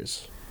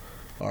 Padres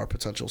are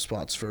potential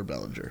spots for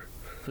Bellinger.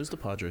 Who's the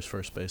Padres'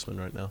 first baseman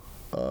right now?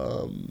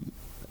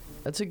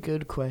 That's a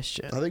good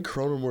question. I think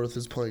Cronenworth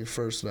is playing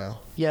first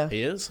now. Yeah,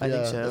 he is. I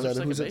think so. And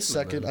then who's at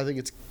second? I think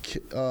it's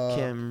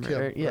Kim.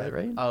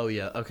 Right? Oh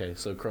yeah. Okay,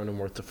 so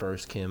Cronenworth the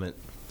first, Kim at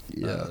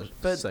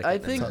but second, I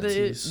think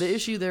the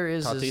issue there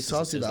is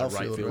Tatis is a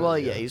right fielder. Well,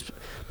 yeah,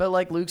 but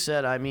like Luke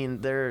said, I mean,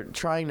 they're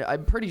trying to.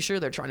 I'm pretty sure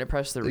they're trying to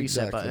press the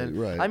reset button.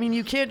 Right. I mean,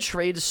 you can't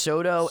trade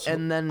Soto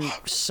and then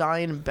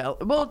sign Bell.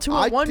 Well, to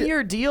a 1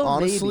 year deal.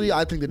 Honestly, maybe.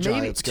 I think the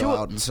Giants go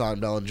out and sign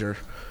Bellinger.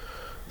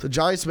 The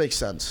Giants make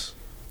sense.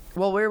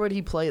 Well, where would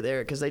he play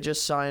there? Because they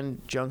just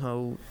signed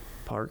Jung-Ho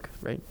Park,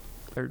 right?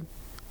 Or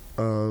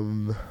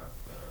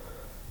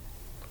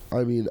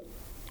I mean,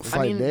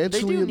 financially,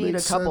 they do need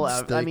makes a couple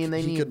sense. out.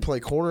 He could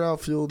play corner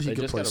outfield. They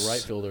just got a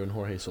right fielder in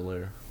Jorge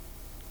Soler.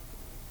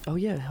 Oh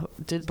yeah,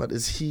 but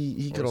is he?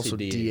 He could also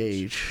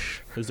DH.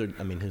 Who's their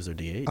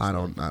DH?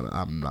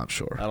 I'm not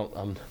sure.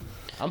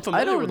 I'm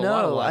familiar with a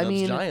lot of lineups. I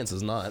mean, Giants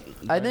is not.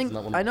 I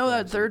know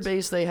that third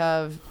base they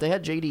had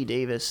J.D.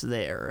 Davis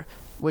there,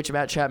 which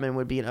Matt Chapman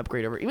would be an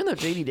upgrade over. Even though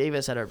J.D.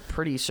 Davis had a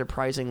pretty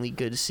surprisingly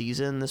good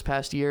season this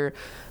past year,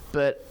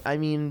 but I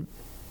mean,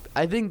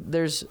 I think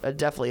there's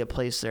definitely a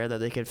place there that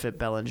they could fit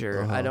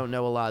Bellinger. I don't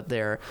know a lot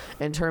there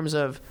in terms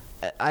of.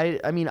 I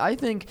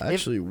think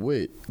actually,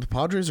 wait. The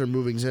Padres are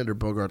moving Xander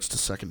Bogaerts to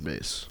second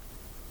base.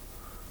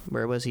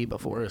 Where was he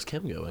before? Where is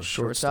Kim going?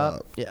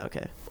 Shortstop. Yeah,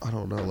 okay. I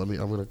don't know. I'm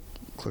gonna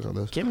click on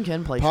this. Kim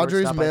can play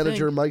Padres shortstop, I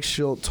manager think. Mike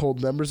Schilt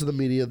told members of the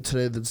media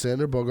today that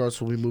Xander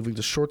Bogaerts will be moving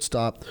to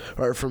shortstop,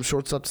 or from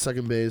shortstop to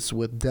second base,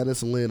 with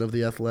Dennis Lin of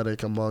The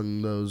Athletic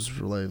among those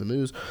relaying the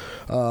news.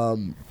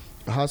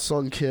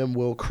 Ha-Sung Kim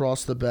will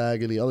cross the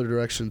bag in the other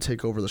direction and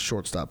take over the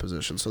shortstop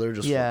position. So they're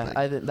just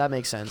flipping. That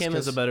makes sense. Kim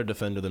is a better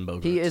defender than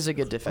Bogaerts. He is a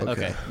good defender.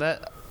 Okay,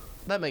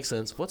 that makes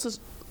sense. What's his?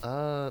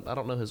 I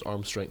don't know his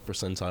arm strength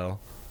percentile,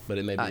 but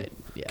it may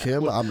be.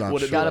 Kim, I'm not would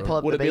sure. It Gotta pull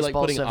up would the it be like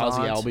baseball putting Ozzy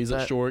savant, Albies at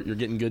but- short? You're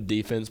getting good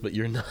defense, but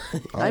you're not.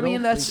 I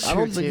mean, that's I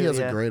don't true, think he too, has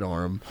yeah. a great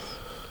arm.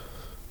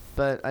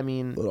 But, I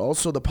mean... But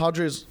also the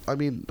Padres, are a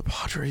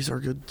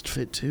good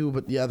fit too.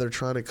 But yeah, they're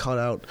trying to cut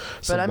out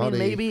some But, I mean, money.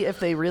 maybe if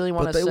they really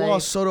want But to they say...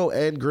 lost Soto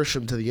and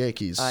Grisham to the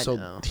Yankees, I so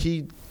know.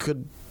 he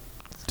could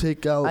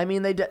take out. I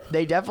mean, they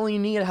definitely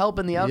need help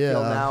in the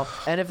outfield Yeah. now.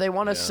 And if they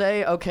want to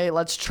say, okay,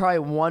 let's try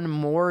one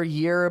more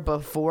year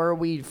before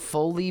we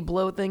fully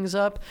blow things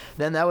up,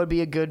 then that would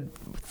be a Bellinger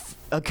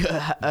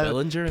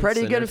and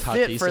pretty center, good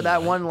fit Tatis for and that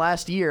right. one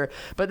last year.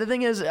 But the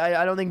thing is,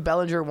 I don't think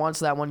Bellinger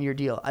wants that 1 year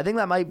deal. I think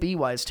that might be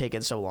why it's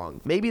taken so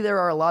long. Maybe there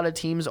are a lot of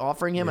teams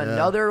offering him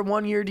another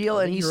 1 year deal,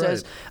 and he you're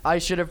says, right. I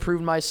should have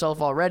proved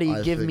myself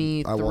already. Give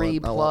me I 3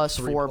 want plus,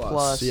 3 4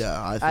 plus.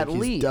 Yeah, I think at he's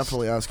least.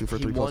 definitely asking for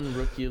He 3 plus. won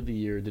Rookie of the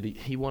Year. Did he?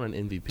 He won an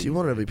MVP. He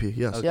won an MVP.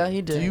 Yes. Okay. Yeah,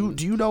 he did.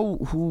 Do you know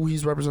who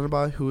he's represented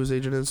by? Who his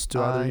agent is?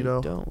 Do either of you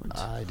know? Don't.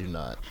 I do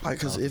not.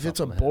 Because Off the if top it's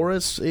a of my head.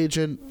 Boris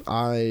agent,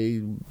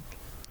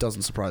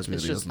 doesn't surprise me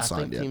It's that he just, hasn't I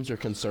signed think yet. teams are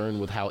concerned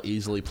with how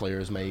easily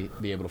players may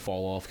be able to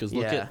fall off. Because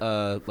look Yeah.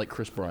 at like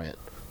Chris Bryant,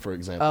 for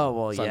example. Oh,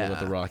 well, signing yeah. with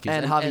the Rockies.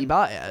 And Javi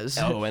Baez.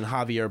 Oh, and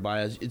Javier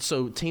Baez.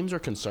 So teams are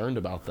concerned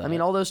about that. I mean,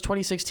 all those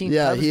 2016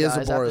 Yeah, Cubs he is a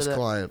guys after Boris the-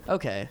 client.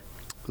 Okay.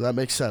 That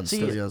makes sense.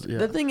 See, that he has, yeah.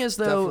 the thing is,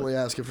 though, Definitely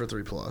asking for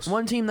 3 plus.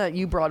 one team that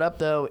you brought up,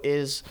 though,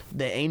 is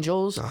the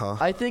Angels. Uh-huh.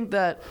 I think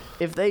that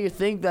if they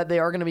think that they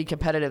are going to be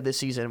competitive this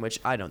season, which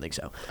I don't think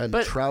so. And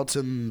but Trout's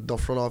in the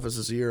front office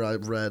this year. I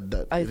read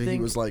that he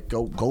think- was like,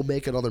 "Go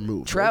make another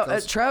move." Trout,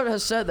 Like, Trout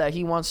has said that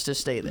he wants to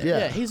stay there.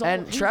 Yeah. he's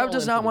And he's Trout all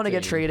does in not for want to the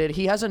get team. traded.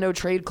 He has a no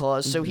trade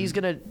clause, so he's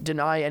going to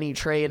deny any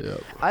trade.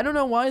 Yep. I don't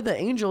know why the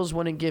Angels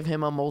wouldn't give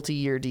him a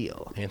multi-year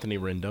deal. Anthony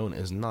Rendon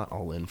is not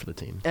all in for the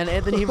team. And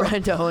Anthony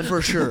Rendon.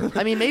 For sure.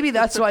 I mean, maybe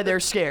that's why they're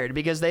scared,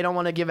 because they don't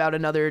want to give out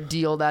another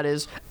deal that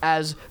is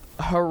as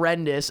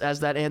horrendous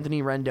as that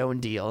Anthony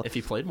Rendon deal. If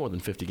he played more than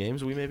 50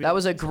 games, we maybe. That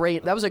was a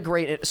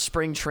great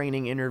spring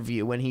training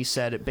interview when he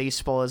said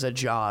baseball is a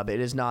job. It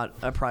is not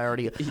a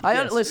priority. I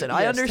understand.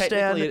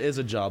 Technically it is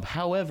a job.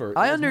 However,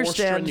 I it is more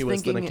understand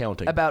strenuous than thinking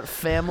accounting. about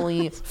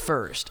family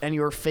first and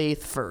your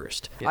faith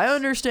first. Yes. I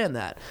understand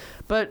that.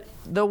 But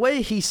the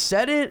way he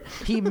said it,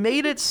 he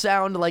made it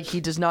sound like he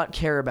does not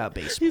care about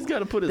baseball. He's got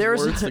to put his There's-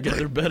 words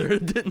together better.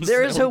 It didn't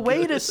There is a sound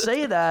way good. to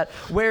say that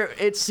where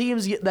it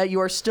seems that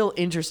you are still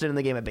interested in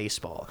the game of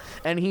baseball.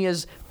 And he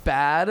is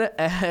bad,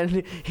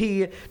 and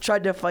he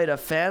tried to fight a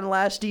fan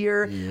last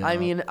year. Yeah. I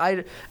mean,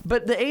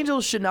 but the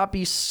Angels should not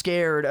be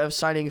scared of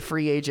signing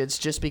free agents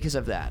just because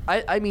of that.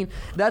 I mean,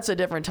 that's a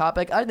different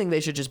topic. I think they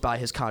should just buy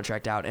his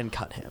contract out and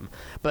cut him.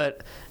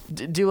 But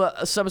do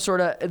some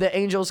sort of, the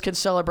Angels can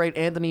celebrate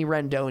Anthony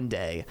Rendon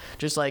Day,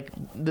 just like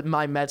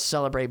my Mets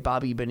celebrate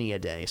Bobby Bonilla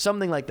Day,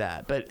 something like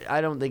that. But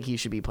I don't think he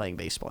should be playing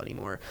baseball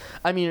anymore.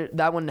 I mean,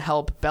 that wouldn't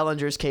help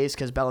Bellinger's case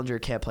because Bellinger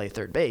can't play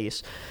third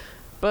base.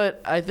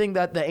 But I think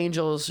that the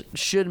Angels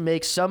should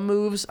make some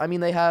moves. I mean,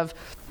 they have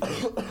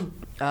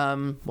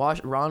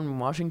Ron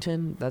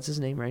Washington. That's his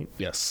name, right?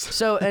 Yes.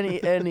 So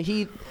and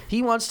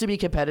he wants to be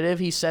competitive.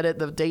 He said it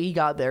the day he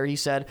got there. He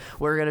said,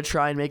 we're going to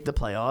try and make the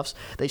playoffs.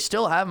 They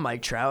still have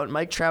Mike Trout.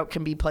 Mike Trout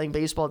can be playing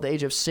baseball at the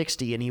age of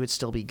 60 and he would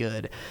still be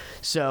good.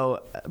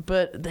 So,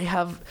 but they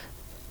have,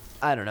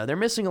 I don't know. They're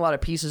missing a lot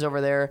of pieces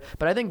over there,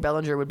 but I think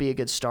Bellinger would be a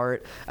good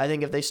start. I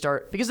think if they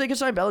start, because they could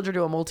sign Bellinger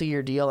to a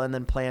multi-year deal and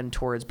then plan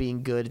towards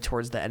being good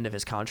towards the end of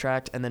his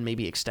contract and then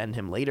maybe extend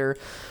him later.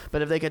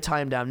 But if they could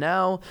tie him down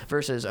now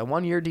versus a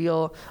 1 year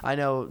deal, I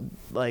know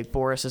like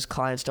Boris's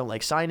clients don't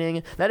like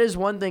signing. That is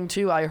one thing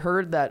too. I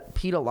heard that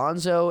Pete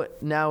Alonso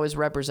now is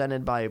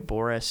represented by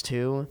Boris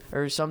too,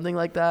 or something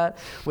like that,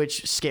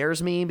 which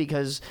scares me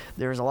because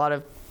there's a lot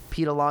of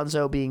Pete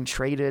Alonso being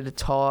traded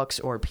talks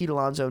or Pete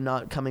Alonso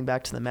not coming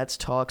back to the Mets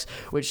talks,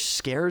 which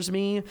scares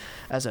me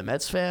as a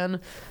Mets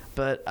fan.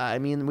 But, I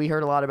mean, we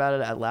heard a lot about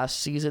it at last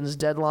season's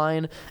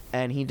deadline,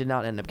 and he did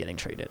not end up getting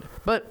traded.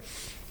 But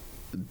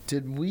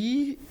Did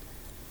we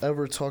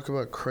ever talk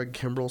about Craig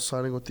Kimbrell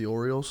signing with the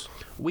Orioles?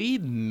 We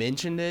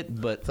mentioned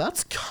it, but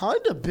That's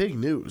kind of big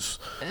news.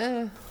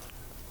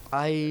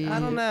 I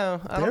don't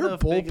know. I Their don't know if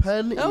big-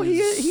 bullpen Oh, he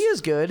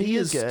is good. He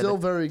is good. still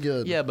very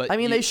good. Yeah, but I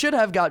mean, they should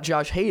have got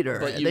Josh Hader.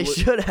 But you They lo-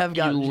 should have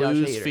got you Josh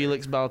lose Hader.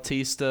 Felix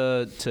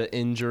Bautista to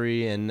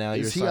injury, and now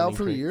you're Is he signing out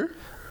for a Craig- year?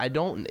 I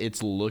don't.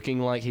 It's looking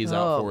like he's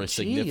out Oh, for a geez,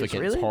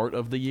 significant really? part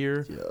of the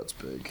year. Yeah, that's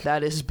big.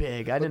 That is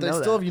big. I But didn't they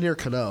know still that. have Yunier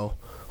Cano,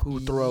 who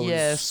throws.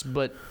 Yes,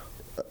 but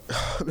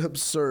an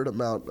absurd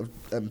amount of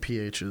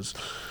MPHs.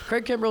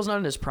 Craig Kimbrell's not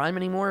in his prime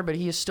anymore, but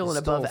he is still He's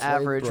an still a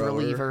above-average flamethrower,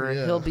 reliever.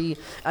 yeah. He'll be.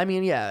 I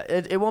mean, yeah,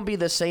 it won't be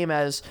the same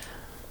as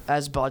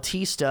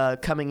Bautista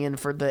coming in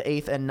for the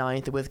 8th and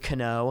 9th with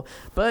Cano,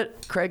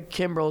 but Craig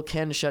Kimbrell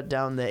can shut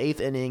down the 8th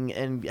inning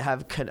and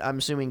have. I'm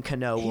assuming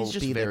Cano will He's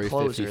just be very the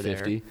closer 50-50.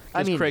 there.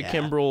 I mean, Craig yeah.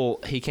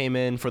 Kimbrell, he came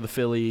in for the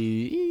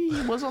Philly.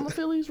 He was on the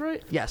Phillies,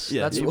 right? Yes,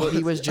 Yeah, that's he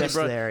was just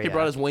there. He Yeah.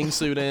 brought his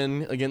wingsuit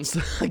in against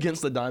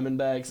the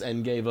Diamondbacks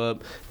and gave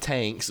up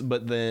tanks.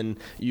 But then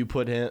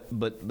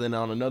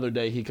on another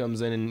day he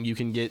comes in and you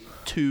can get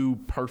 2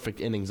 perfect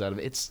innings out of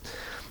it.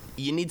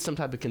 You need some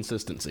type of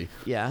consistency.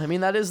 Yeah, I mean,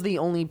 that is the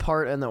only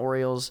part in the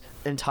Orioles'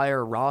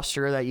 entire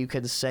roster that you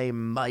could say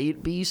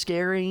might be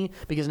scary,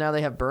 because now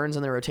they have Burns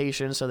in their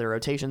rotation, so their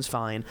rotation's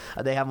fine.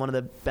 They have one of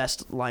the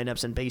best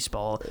lineups in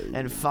baseball,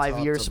 and 5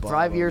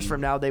 years from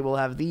now, they will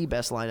have the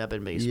best lineup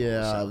in baseball.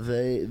 Yeah, so.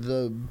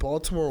 the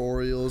Baltimore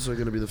Orioles are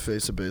going to be the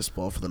face of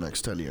baseball for the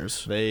next 10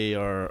 years. They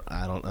are,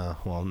 I don't know.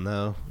 Well,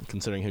 no,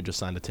 considering who just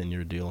signed a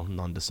 10-year deal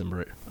on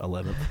December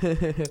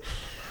 11th.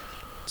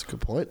 That's a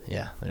good point.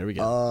 Yeah, there we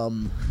go.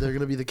 They're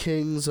going to be the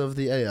kings of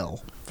the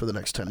AL for the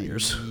next 10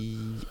 years.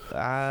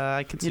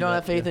 I could see You don't that,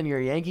 have faith yeah. in your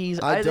Yankees?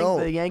 I don't.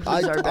 think the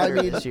Yankees are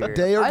better this year.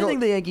 I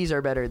think the Yankees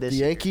are better this The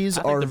year. Yankees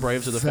I think are the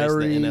Braves are the face of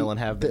the NL and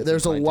have been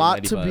There's a since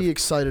lot to 1995. be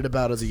excited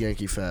about as a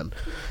Yankee fan.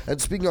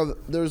 And speaking of,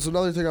 there's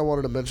another thing I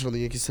wanted to mention on the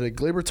Yankees today.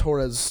 Gleyber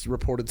Torres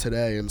reported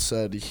today and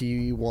said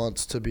he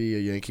wants to be a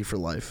Yankee for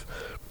life.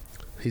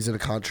 He's in a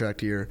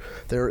contract year.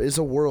 There is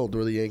a world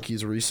where the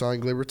Yankees re-sign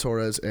Gleyber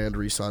Torres and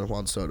re-sign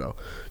Juan Soto.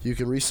 You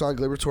can re-sign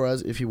Gleyber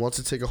Torres if he wants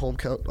to take a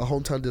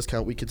hometown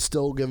discount. We could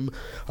still give him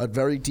a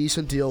very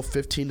decent deal,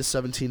 15 to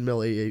 17 mil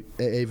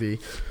AAV,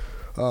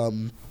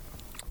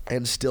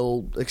 and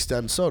still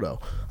extend Soto.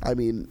 I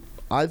mean,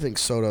 I think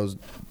Soto's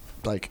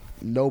like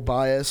no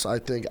bias. I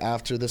think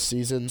after this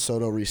season,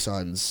 Soto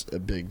re-signs a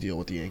big deal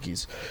with the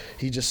Yankees.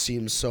 He just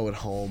seems so at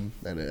home,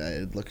 and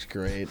it looks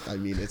great. I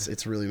mean,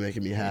 it's really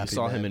making me happy. You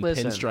saw him in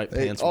Listen. pinstripe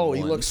pants.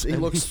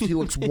 He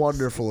looks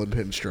wonderful in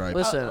pinstripe.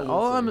 Listen,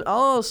 all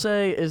I'll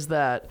say is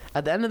that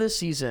at the end of this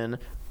season,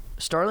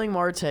 Starling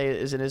Marte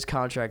is in his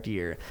contract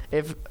year.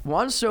 If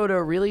Juan Soto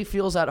really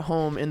feels at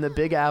home in the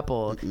Big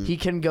Apple, he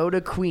can go to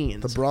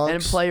Queens The Bronx-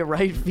 and play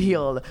right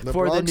field The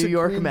for Bronx the New and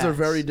York Queens Mets. are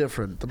very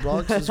different. The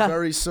Bronx is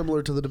very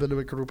similar to the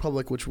Dominican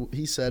Republic, which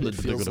he said it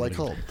feels like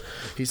home.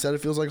 He said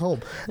it feels like home.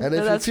 And if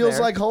it That's feels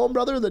fair. like home,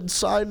 brother, then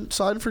sign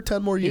for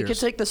 10 more You years. could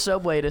take the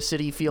subway to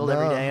City Field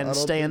every day and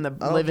stay in the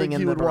I don't living think in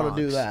he the would Bronx. want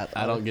to do that.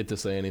 I don't get to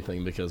say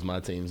anything because my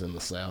team's in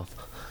the South.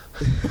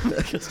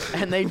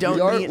 And they We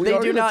don't are- need. we They are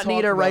do gonna not talk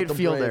need a about right the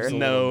fielder. Braves a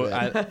No,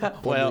 little bit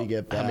when we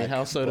get back,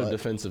 how's Soto but-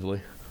 defensively?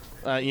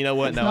 You know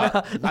what? No,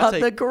 Not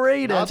the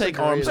greatest. I'll take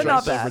Not arm the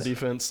strength greatest. But not over bad.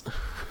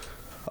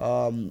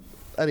 defense.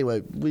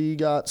 Anyway, we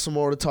got some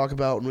more to talk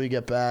about when we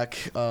get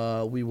back.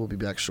 We will be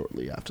back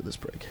shortly after this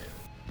break.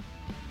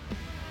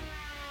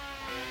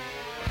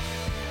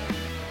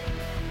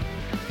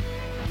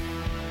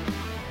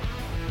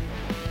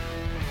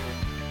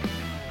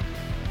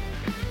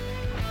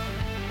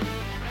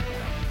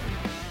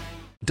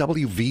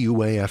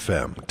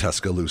 WVUA-FM,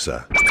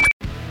 Tuscaloosa.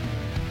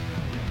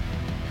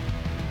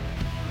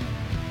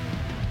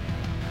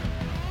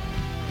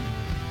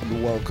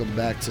 Welcome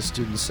back to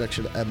Student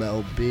Section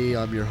MLB.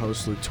 I'm your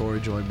host, Luke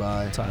Torrey, joined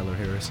by Tyler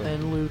Harrison.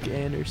 And Luke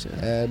Anderson.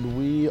 and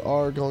we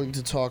are going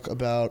to talk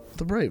about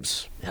the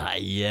Braves.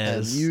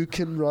 Yes. And you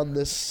can run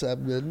this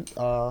segment.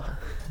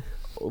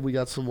 We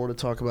got some more to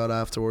talk about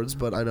afterwards,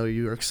 but I know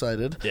you're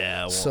excited.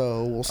 Yeah. Well,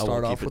 So we'll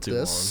start keep off it with too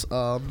this.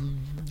 Go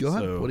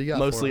ahead. So What do you got?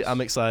 Mostly, for us? I'm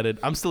excited.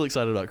 I'm still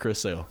excited about Chris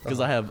Sale because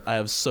I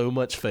have so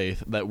much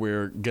faith that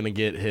we're gonna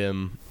get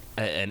him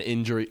an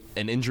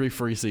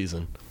injury-free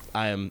season.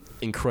 I am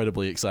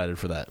incredibly excited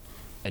for that,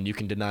 and you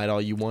can deny it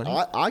all you want.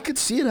 I could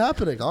see it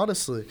happening,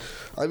 honestly.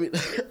 I mean,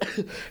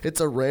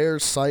 it's a rare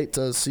sight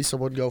to see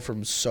someone go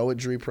from so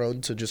injury prone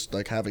to just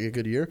like having a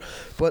good year.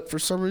 But for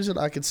some reason,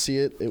 I could see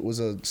it. It was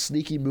a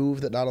sneaky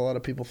move that not a lot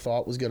of people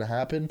thought was going to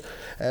happen,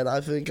 and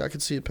I think I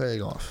could see it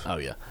paying off. Oh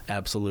yeah,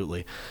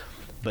 absolutely.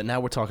 But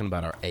now we're talking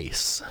about our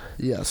ace.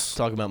 Yes.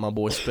 Talking about my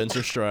boy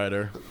Spencer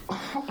Strider,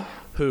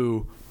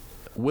 who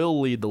will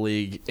lead the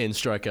league in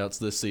strikeouts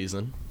this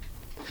season.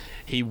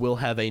 He will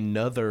have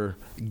another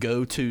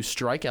go-to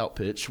strikeout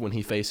pitch when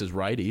he faces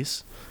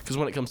righties. Because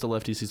when it comes to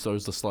lefties, he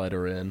throws the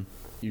slider in,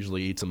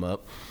 usually eats them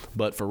up.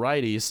 But for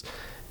righties,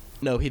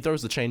 no, he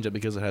throws the changeup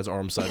because it has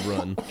arm side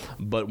run.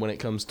 But when it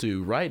comes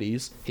to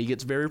righties, he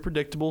gets very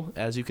predictable,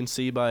 as you can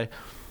see by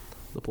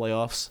the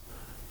playoffs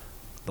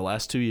the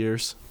last 2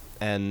 years.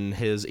 And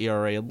his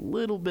ERA a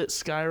little bit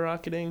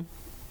skyrocketing.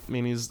 I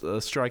mean, he's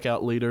a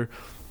strikeout leader,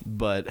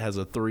 but has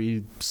a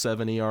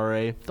 3.7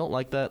 ERA. Don't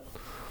like that.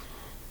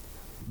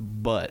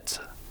 But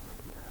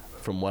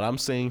from what I'm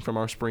seeing from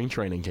our spring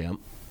training camp,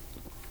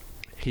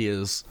 he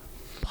is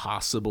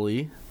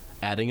possibly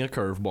adding a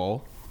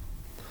curveball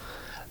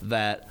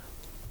that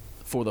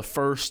for the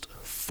first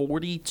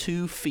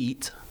 42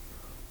 feet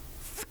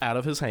out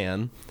of his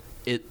hand,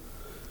 it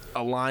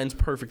aligns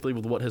perfectly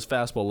with what his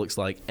fastball looks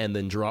like, and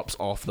then drops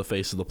off the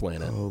face of the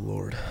planet. Oh,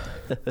 Lord.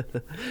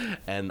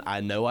 And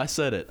I know I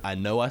said it. I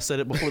know I said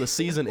it before the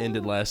season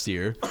ended last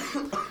year.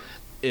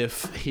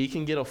 If he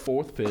can get a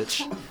fourth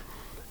pitch,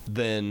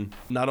 then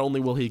not only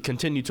will he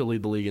continue to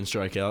lead the league in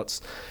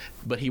strikeouts,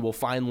 but he will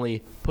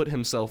finally put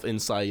himself in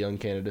Cy Young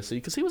candidacy,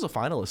 because he was a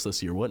finalist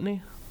this year, wasn't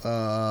he?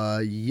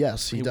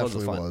 Yes, he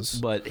definitely was.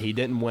 But he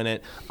didn't win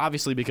it,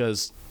 obviously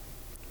because,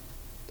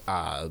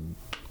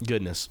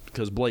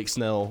 because Blake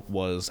Snell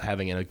was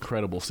having an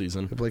incredible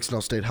season. Blake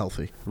Snell stayed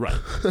healthy. Right.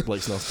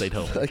 Blake Snell stayed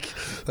healthy.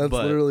 That's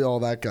literally all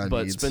that guy needs.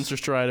 But Spencer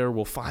Strider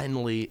will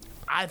finally,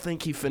 I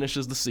think he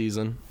finishes the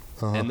season,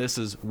 and this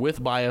is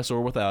with bias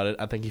or without it,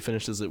 I think he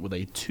finishes it with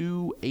a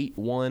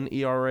 2.81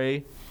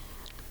 ERA.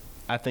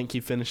 I think he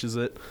finishes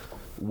it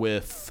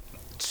with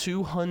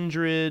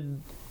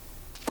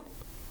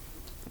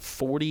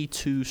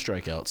 242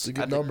 strikeouts. It's a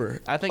good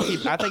number. I think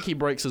he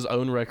breaks his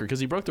own record, because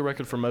he broke the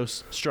record for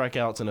most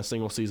strikeouts in a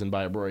single season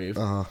by a Brave.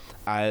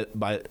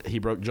 He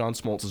broke John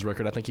Smoltz's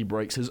record. I think he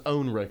breaks his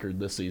own record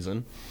this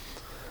season.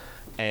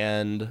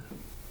 And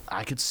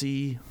I could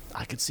see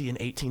an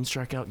 18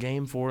 strikeout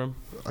game for him.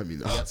 I mean,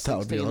 He got that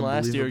would be 16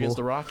 last year against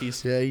the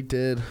Rockies. Yeah, he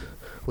did.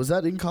 Was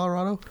that in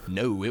Colorado?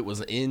 No, it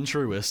was in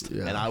Truist,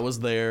 and I was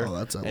there,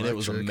 and it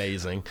was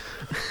amazing.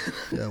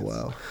 Yeah,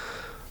 wow.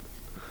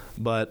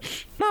 But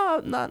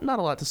no, not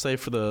a lot to say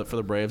for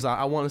the Braves.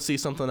 I want to see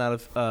something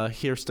out of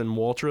Hairston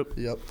Waltrip.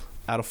 Yep.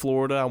 Out of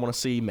Florida, I want to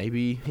see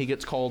maybe he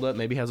gets called up,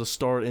 maybe has a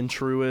start in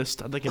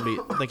Truist. I think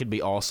it'd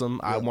be awesome.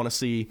 Yep. I want to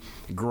see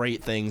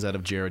great things out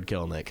of Jared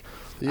Kelenic.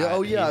 Yeah, I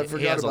forgot about that.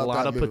 He has a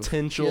lot of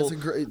potential.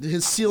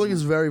 His ceiling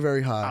is very,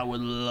 very high. I would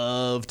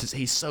love to.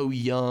 He's so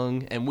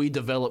young, and we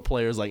develop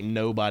players like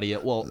nobody.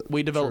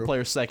 We develop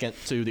players second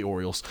to the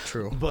Orioles.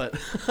 True, but.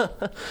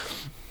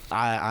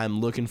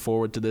 I'm looking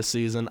forward to this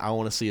season. I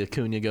want to see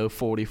Acuna go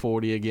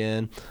 40-40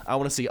 again. I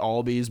want to see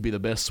Albies be the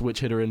best switch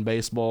hitter in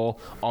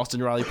baseball.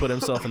 Austin Riley put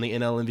himself in the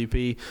NL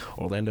MVP.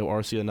 Orlando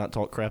Arcia not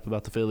talk crap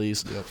about the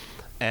Phillies. Yep.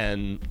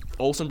 And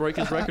Olsen break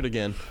his record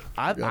again.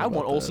 I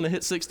want Olsen to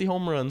hit 60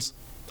 home runs.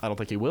 I don't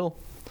think he will.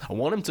 I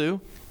want him to.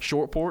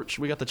 Short porch.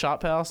 We got the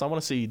chop house. I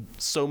want to see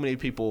so many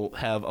people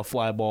have a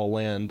fly ball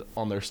land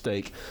on their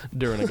steak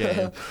during a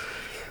game.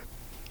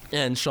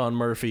 And Sean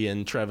Murphy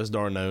and Travis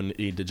d'Arnaud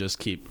need to just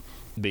keep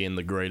being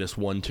the greatest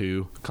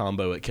 1-2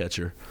 combo at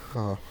catcher.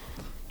 But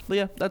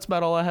yeah, that's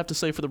about all I have to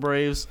say for the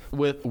Braves.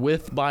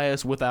 With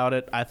bias, without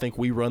it, I think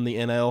we run the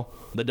NL.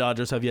 The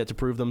Dodgers have yet to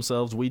prove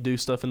themselves. We do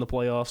stuff in the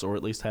playoffs, or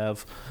at least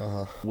have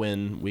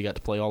when we got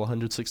to play all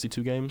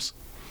 162 games.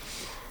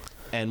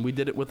 And we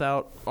did it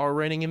without our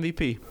reigning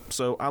MVP.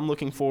 So I'm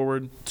looking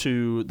forward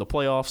to the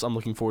playoffs. I'm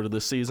looking forward to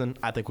this season.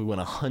 I think we win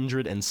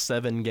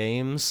 107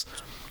 games.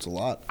 It's a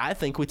lot. I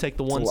think we take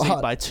the one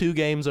seed by 2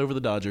 games over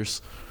the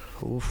Dodgers.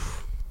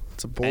 Oof.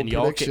 It's a bold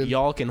prediction.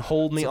 Y'all can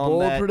hold me on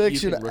that. Bold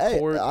prediction. You can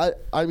record. Hey,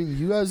 I mean,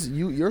 you guys,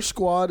 your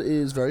squad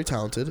is very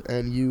talented,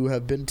 and you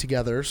have been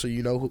together, so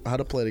you know how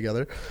to play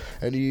together,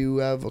 and you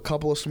have a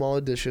couple of small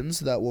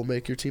additions that will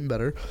make your team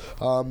better.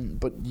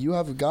 But you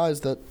have guys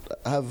that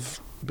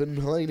have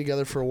been playing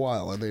together for a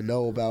while, and they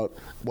know about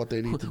what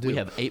they need to do. We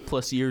have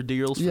 8+ year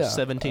deals for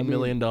 $17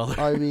 million.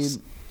 I mean,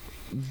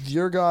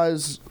 your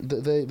guys,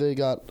 they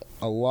got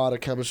a lot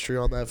of chemistry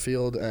on that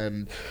field,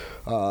 and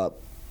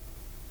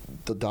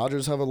the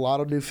Dodgers have a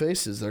lot of new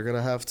faces. They're going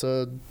to have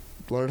to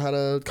learn how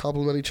to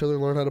complement each other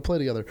and learn how to play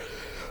together.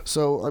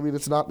 So, I mean,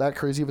 it's not that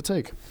crazy of a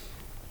take.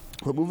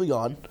 But moving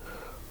on,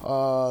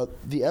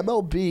 the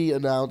MLB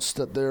announced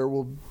that there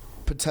will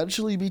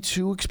potentially be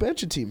 2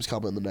 expansion teams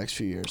coming in the next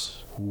few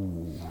years.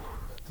 Ooh.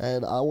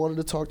 And I wanted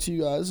to talk to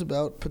you guys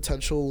about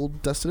potential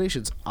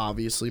destinations.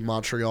 Obviously,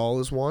 Montreal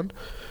is one.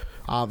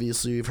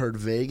 Obviously, we've heard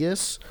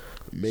Vegas,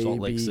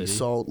 maybe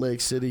Salt Lake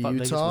City, Utah.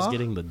 Vegas was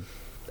getting the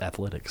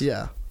Athletics.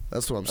 Yeah.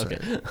 That's what I'm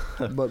saying.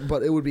 Okay.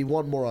 but it would be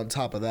one more on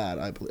top of that.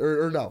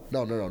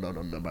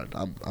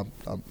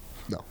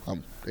 No,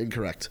 I'm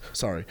incorrect.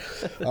 Sorry.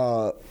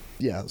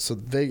 Yeah, so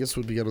Vegas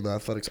would be getting the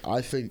Athletics.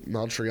 I think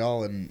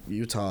Montreal and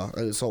Utah,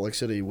 Salt Lake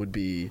City would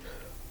be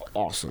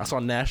awesome. I saw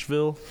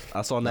Nashville.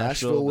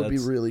 Nashville would be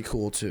really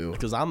cool too.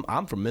 Because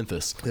I'm from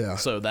Memphis. Yeah.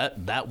 So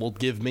that will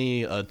give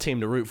me a team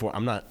to root for.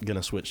 I'm not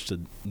gonna switch to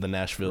the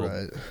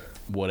Nashville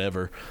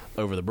whatever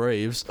over the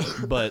Braves,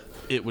 but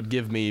it would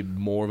give me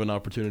more of an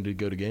opportunity to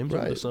go to games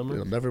over the summer.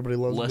 You know, everybody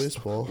loves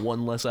baseball.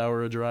 One less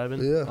hour of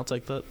driving. Yeah. I'll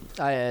take that.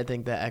 I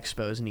think the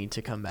Expos need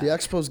to come back. The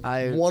Expos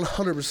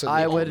 100%.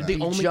 I would be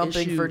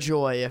jumping for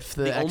joy if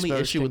the only Expos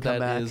issue with can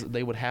come that back. is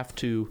they would have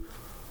to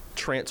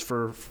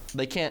transfer.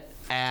 They can't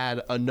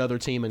add another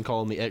team and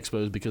call them the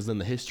Expos, because then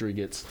the history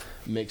gets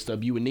mixed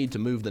up. You would need to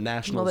move the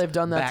Nationals they've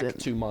done that back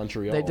to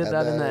Montreal. They did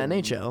that in the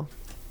NHL.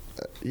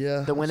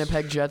 Yeah. The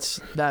Winnipeg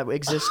Jets that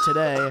exist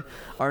today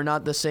are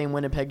not the same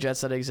Winnipeg Jets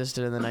that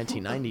existed in the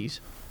 1990s.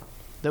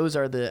 Those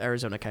are the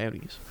Arizona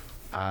Coyotes.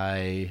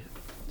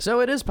 So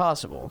it is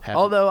possible.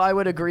 Although I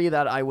would agree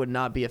that I would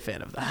not be a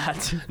fan of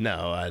that.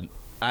 No,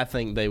 I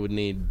think they would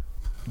need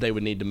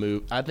to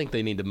move. I think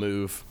they need to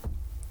move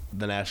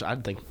the national. I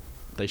think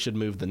they should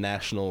move the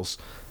Nationals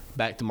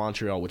back to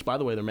Montreal, which, by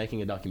the way, they're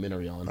making a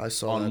documentary on. I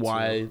saw that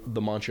why too.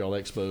 the Montreal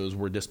Expos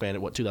were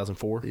disbanded,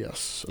 2004?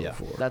 Yes. Yeah.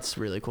 04. That's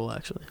really cool,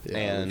 actually. Yeah,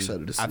 I'm And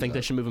excited to see I think that.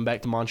 they should move them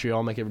back to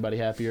Montreal, make everybody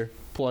happier.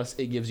 Plus,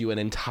 it gives you an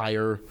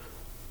entire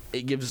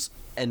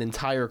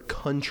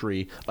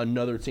country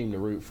another team to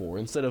root for.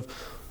 Instead of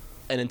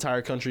an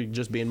entire country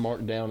just being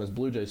marked down as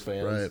Blue Jays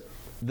fans. Right.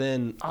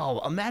 Then,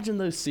 imagine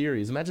those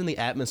series. Imagine the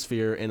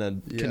atmosphere in a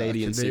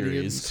Canadian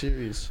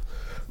series.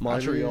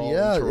 Montreal,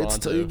 and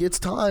Toronto. It's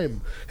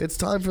time. It's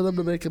time for them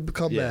to make a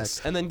comeback. Yes.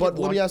 And then but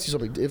let me ask you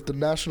something. If the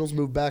Nationals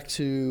move back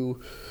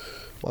to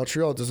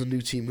Montreal, does a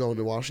new team go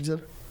into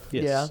Washington?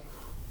 Yes.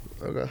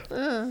 Yeah.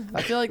 Okay.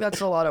 I feel like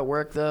that's a lot of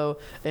work, though,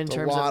 in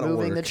terms of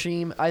moving the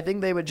team. I think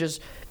they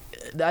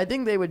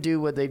would do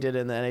what they did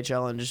in the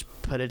NHL and just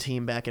put a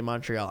team back in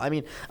Montreal. I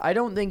mean, I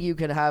don't think you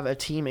can have a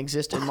team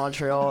exist in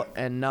Montreal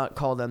and not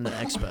call them the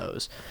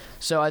Expos.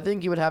 So I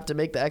think you would have to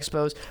make the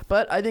Expos.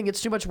 But I think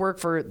it's too much work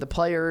for the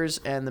players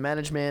and the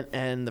management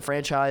and the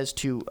franchise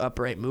to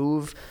upright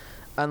move.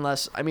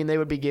 Unless, I mean, they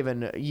would be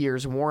given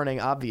years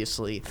warning,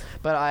 obviously.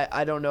 But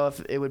I don't know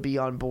if it would be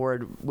on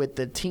board with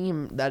the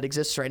team that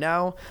exists right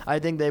now. I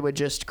think they would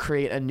just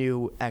create a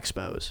new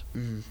Expos.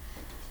 Mm-hmm.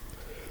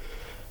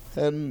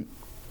 And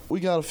we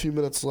got a few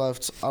minutes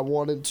left. I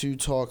wanted to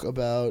talk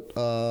about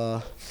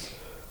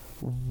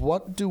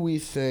what do we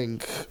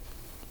think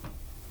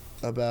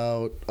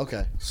about...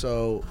 Okay,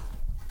 so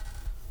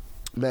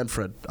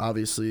Manfred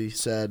obviously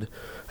said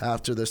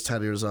after this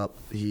tenure's up,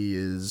 he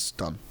is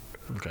done.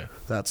 Okay.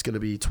 That's going to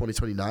be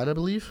 2029, I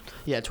believe.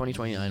 Yeah,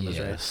 2029 was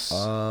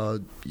right.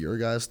 Your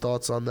guys'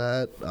 thoughts on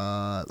that?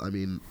 I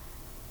mean,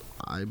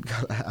 I'm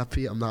kind of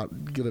happy. I'm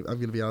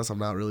gonna be honest. I'm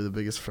not really the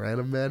biggest fan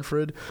of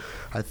Manfred.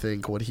 I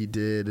think what he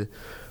did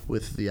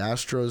with the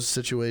Astros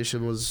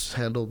situation was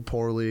handled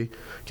poorly,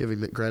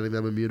 granting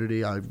them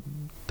immunity. I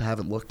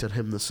haven't looked at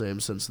him the same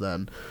since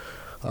then.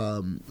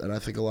 And I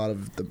think a lot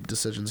of the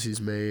decisions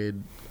he's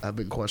made have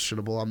been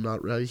questionable.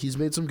 He's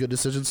made some good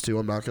decisions too.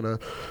 I'm not gonna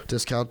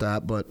discount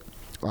that, but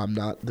I'm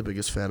not the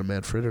biggest fan of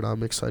Manfred, and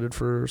I'm excited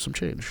for some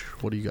change.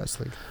 What do you guys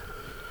think?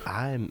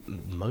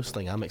 Most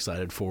thing I'm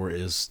excited for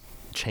is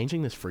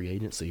changing this free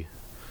agency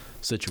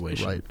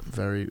situation. Right.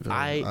 Very,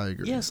 I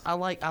agree. Yes, I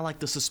like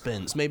the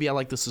suspense. Maybe I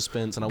like the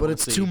suspense, and but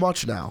it's too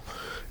much now.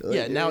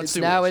 Yeah, now it's too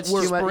now much. it's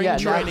too much.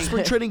 Yeah,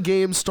 spring training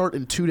games start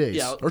in 2 days.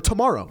 Yeah. Or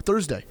tomorrow,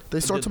 Thursday. They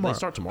start tomorrow. They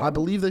start tomorrow? I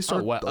believe they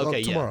start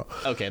tomorrow.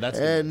 Yeah. Okay, that's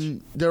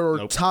and there are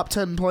Nope. top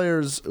 10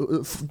 players.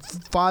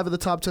 5 of the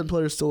top 10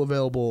 players still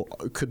available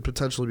could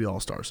potentially be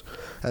all-stars,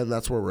 and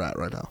that's where we're at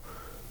right now.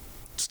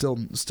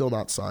 Still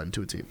not signed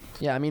to a team.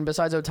 Yeah, I mean,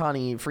 besides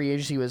Ohtani, free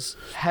agency was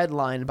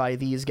headlined by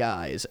these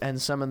guys, and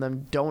some of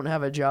them don't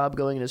have a job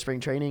going into spring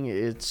training.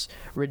 It's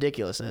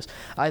ridiculousness.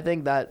 I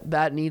think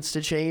that needs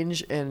to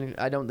change, and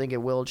I don't think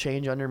it will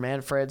change under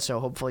Manfred,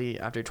 so hopefully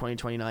after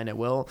 2029 it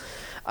will.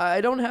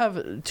 I don't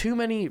have too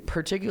many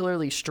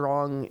particularly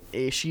strong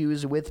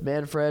issues with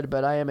Manfred,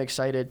 but I am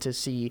excited to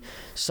see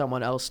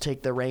someone else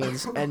take the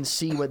reins and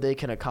see what they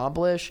can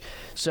accomplish,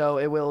 so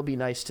it will be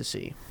nice to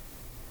see.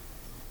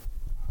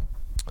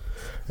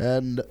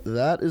 And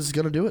that is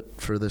going to do it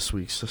for this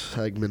week's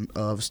segment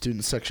of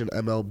Student Section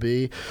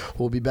MLB.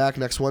 We'll be back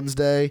next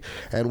Wednesday,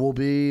 and we'll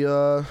be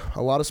a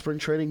lot of spring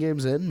training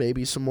games in.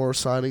 Maybe some more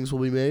signings will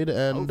be made.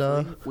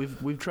 And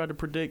we've tried to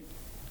predict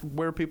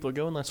where people are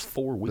going. That's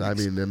 4 weeks. I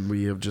mean, and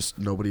we have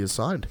nobody has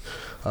signed.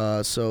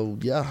 So,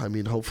 yeah, I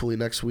mean, hopefully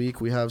next week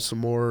we have some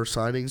more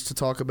signings to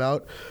talk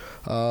about.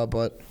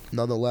 But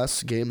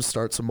nonetheless, games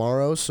start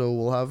tomorrow, so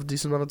we'll have a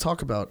decent amount to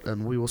talk about.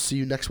 And we will see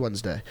you next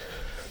Wednesday.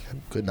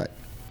 Good night.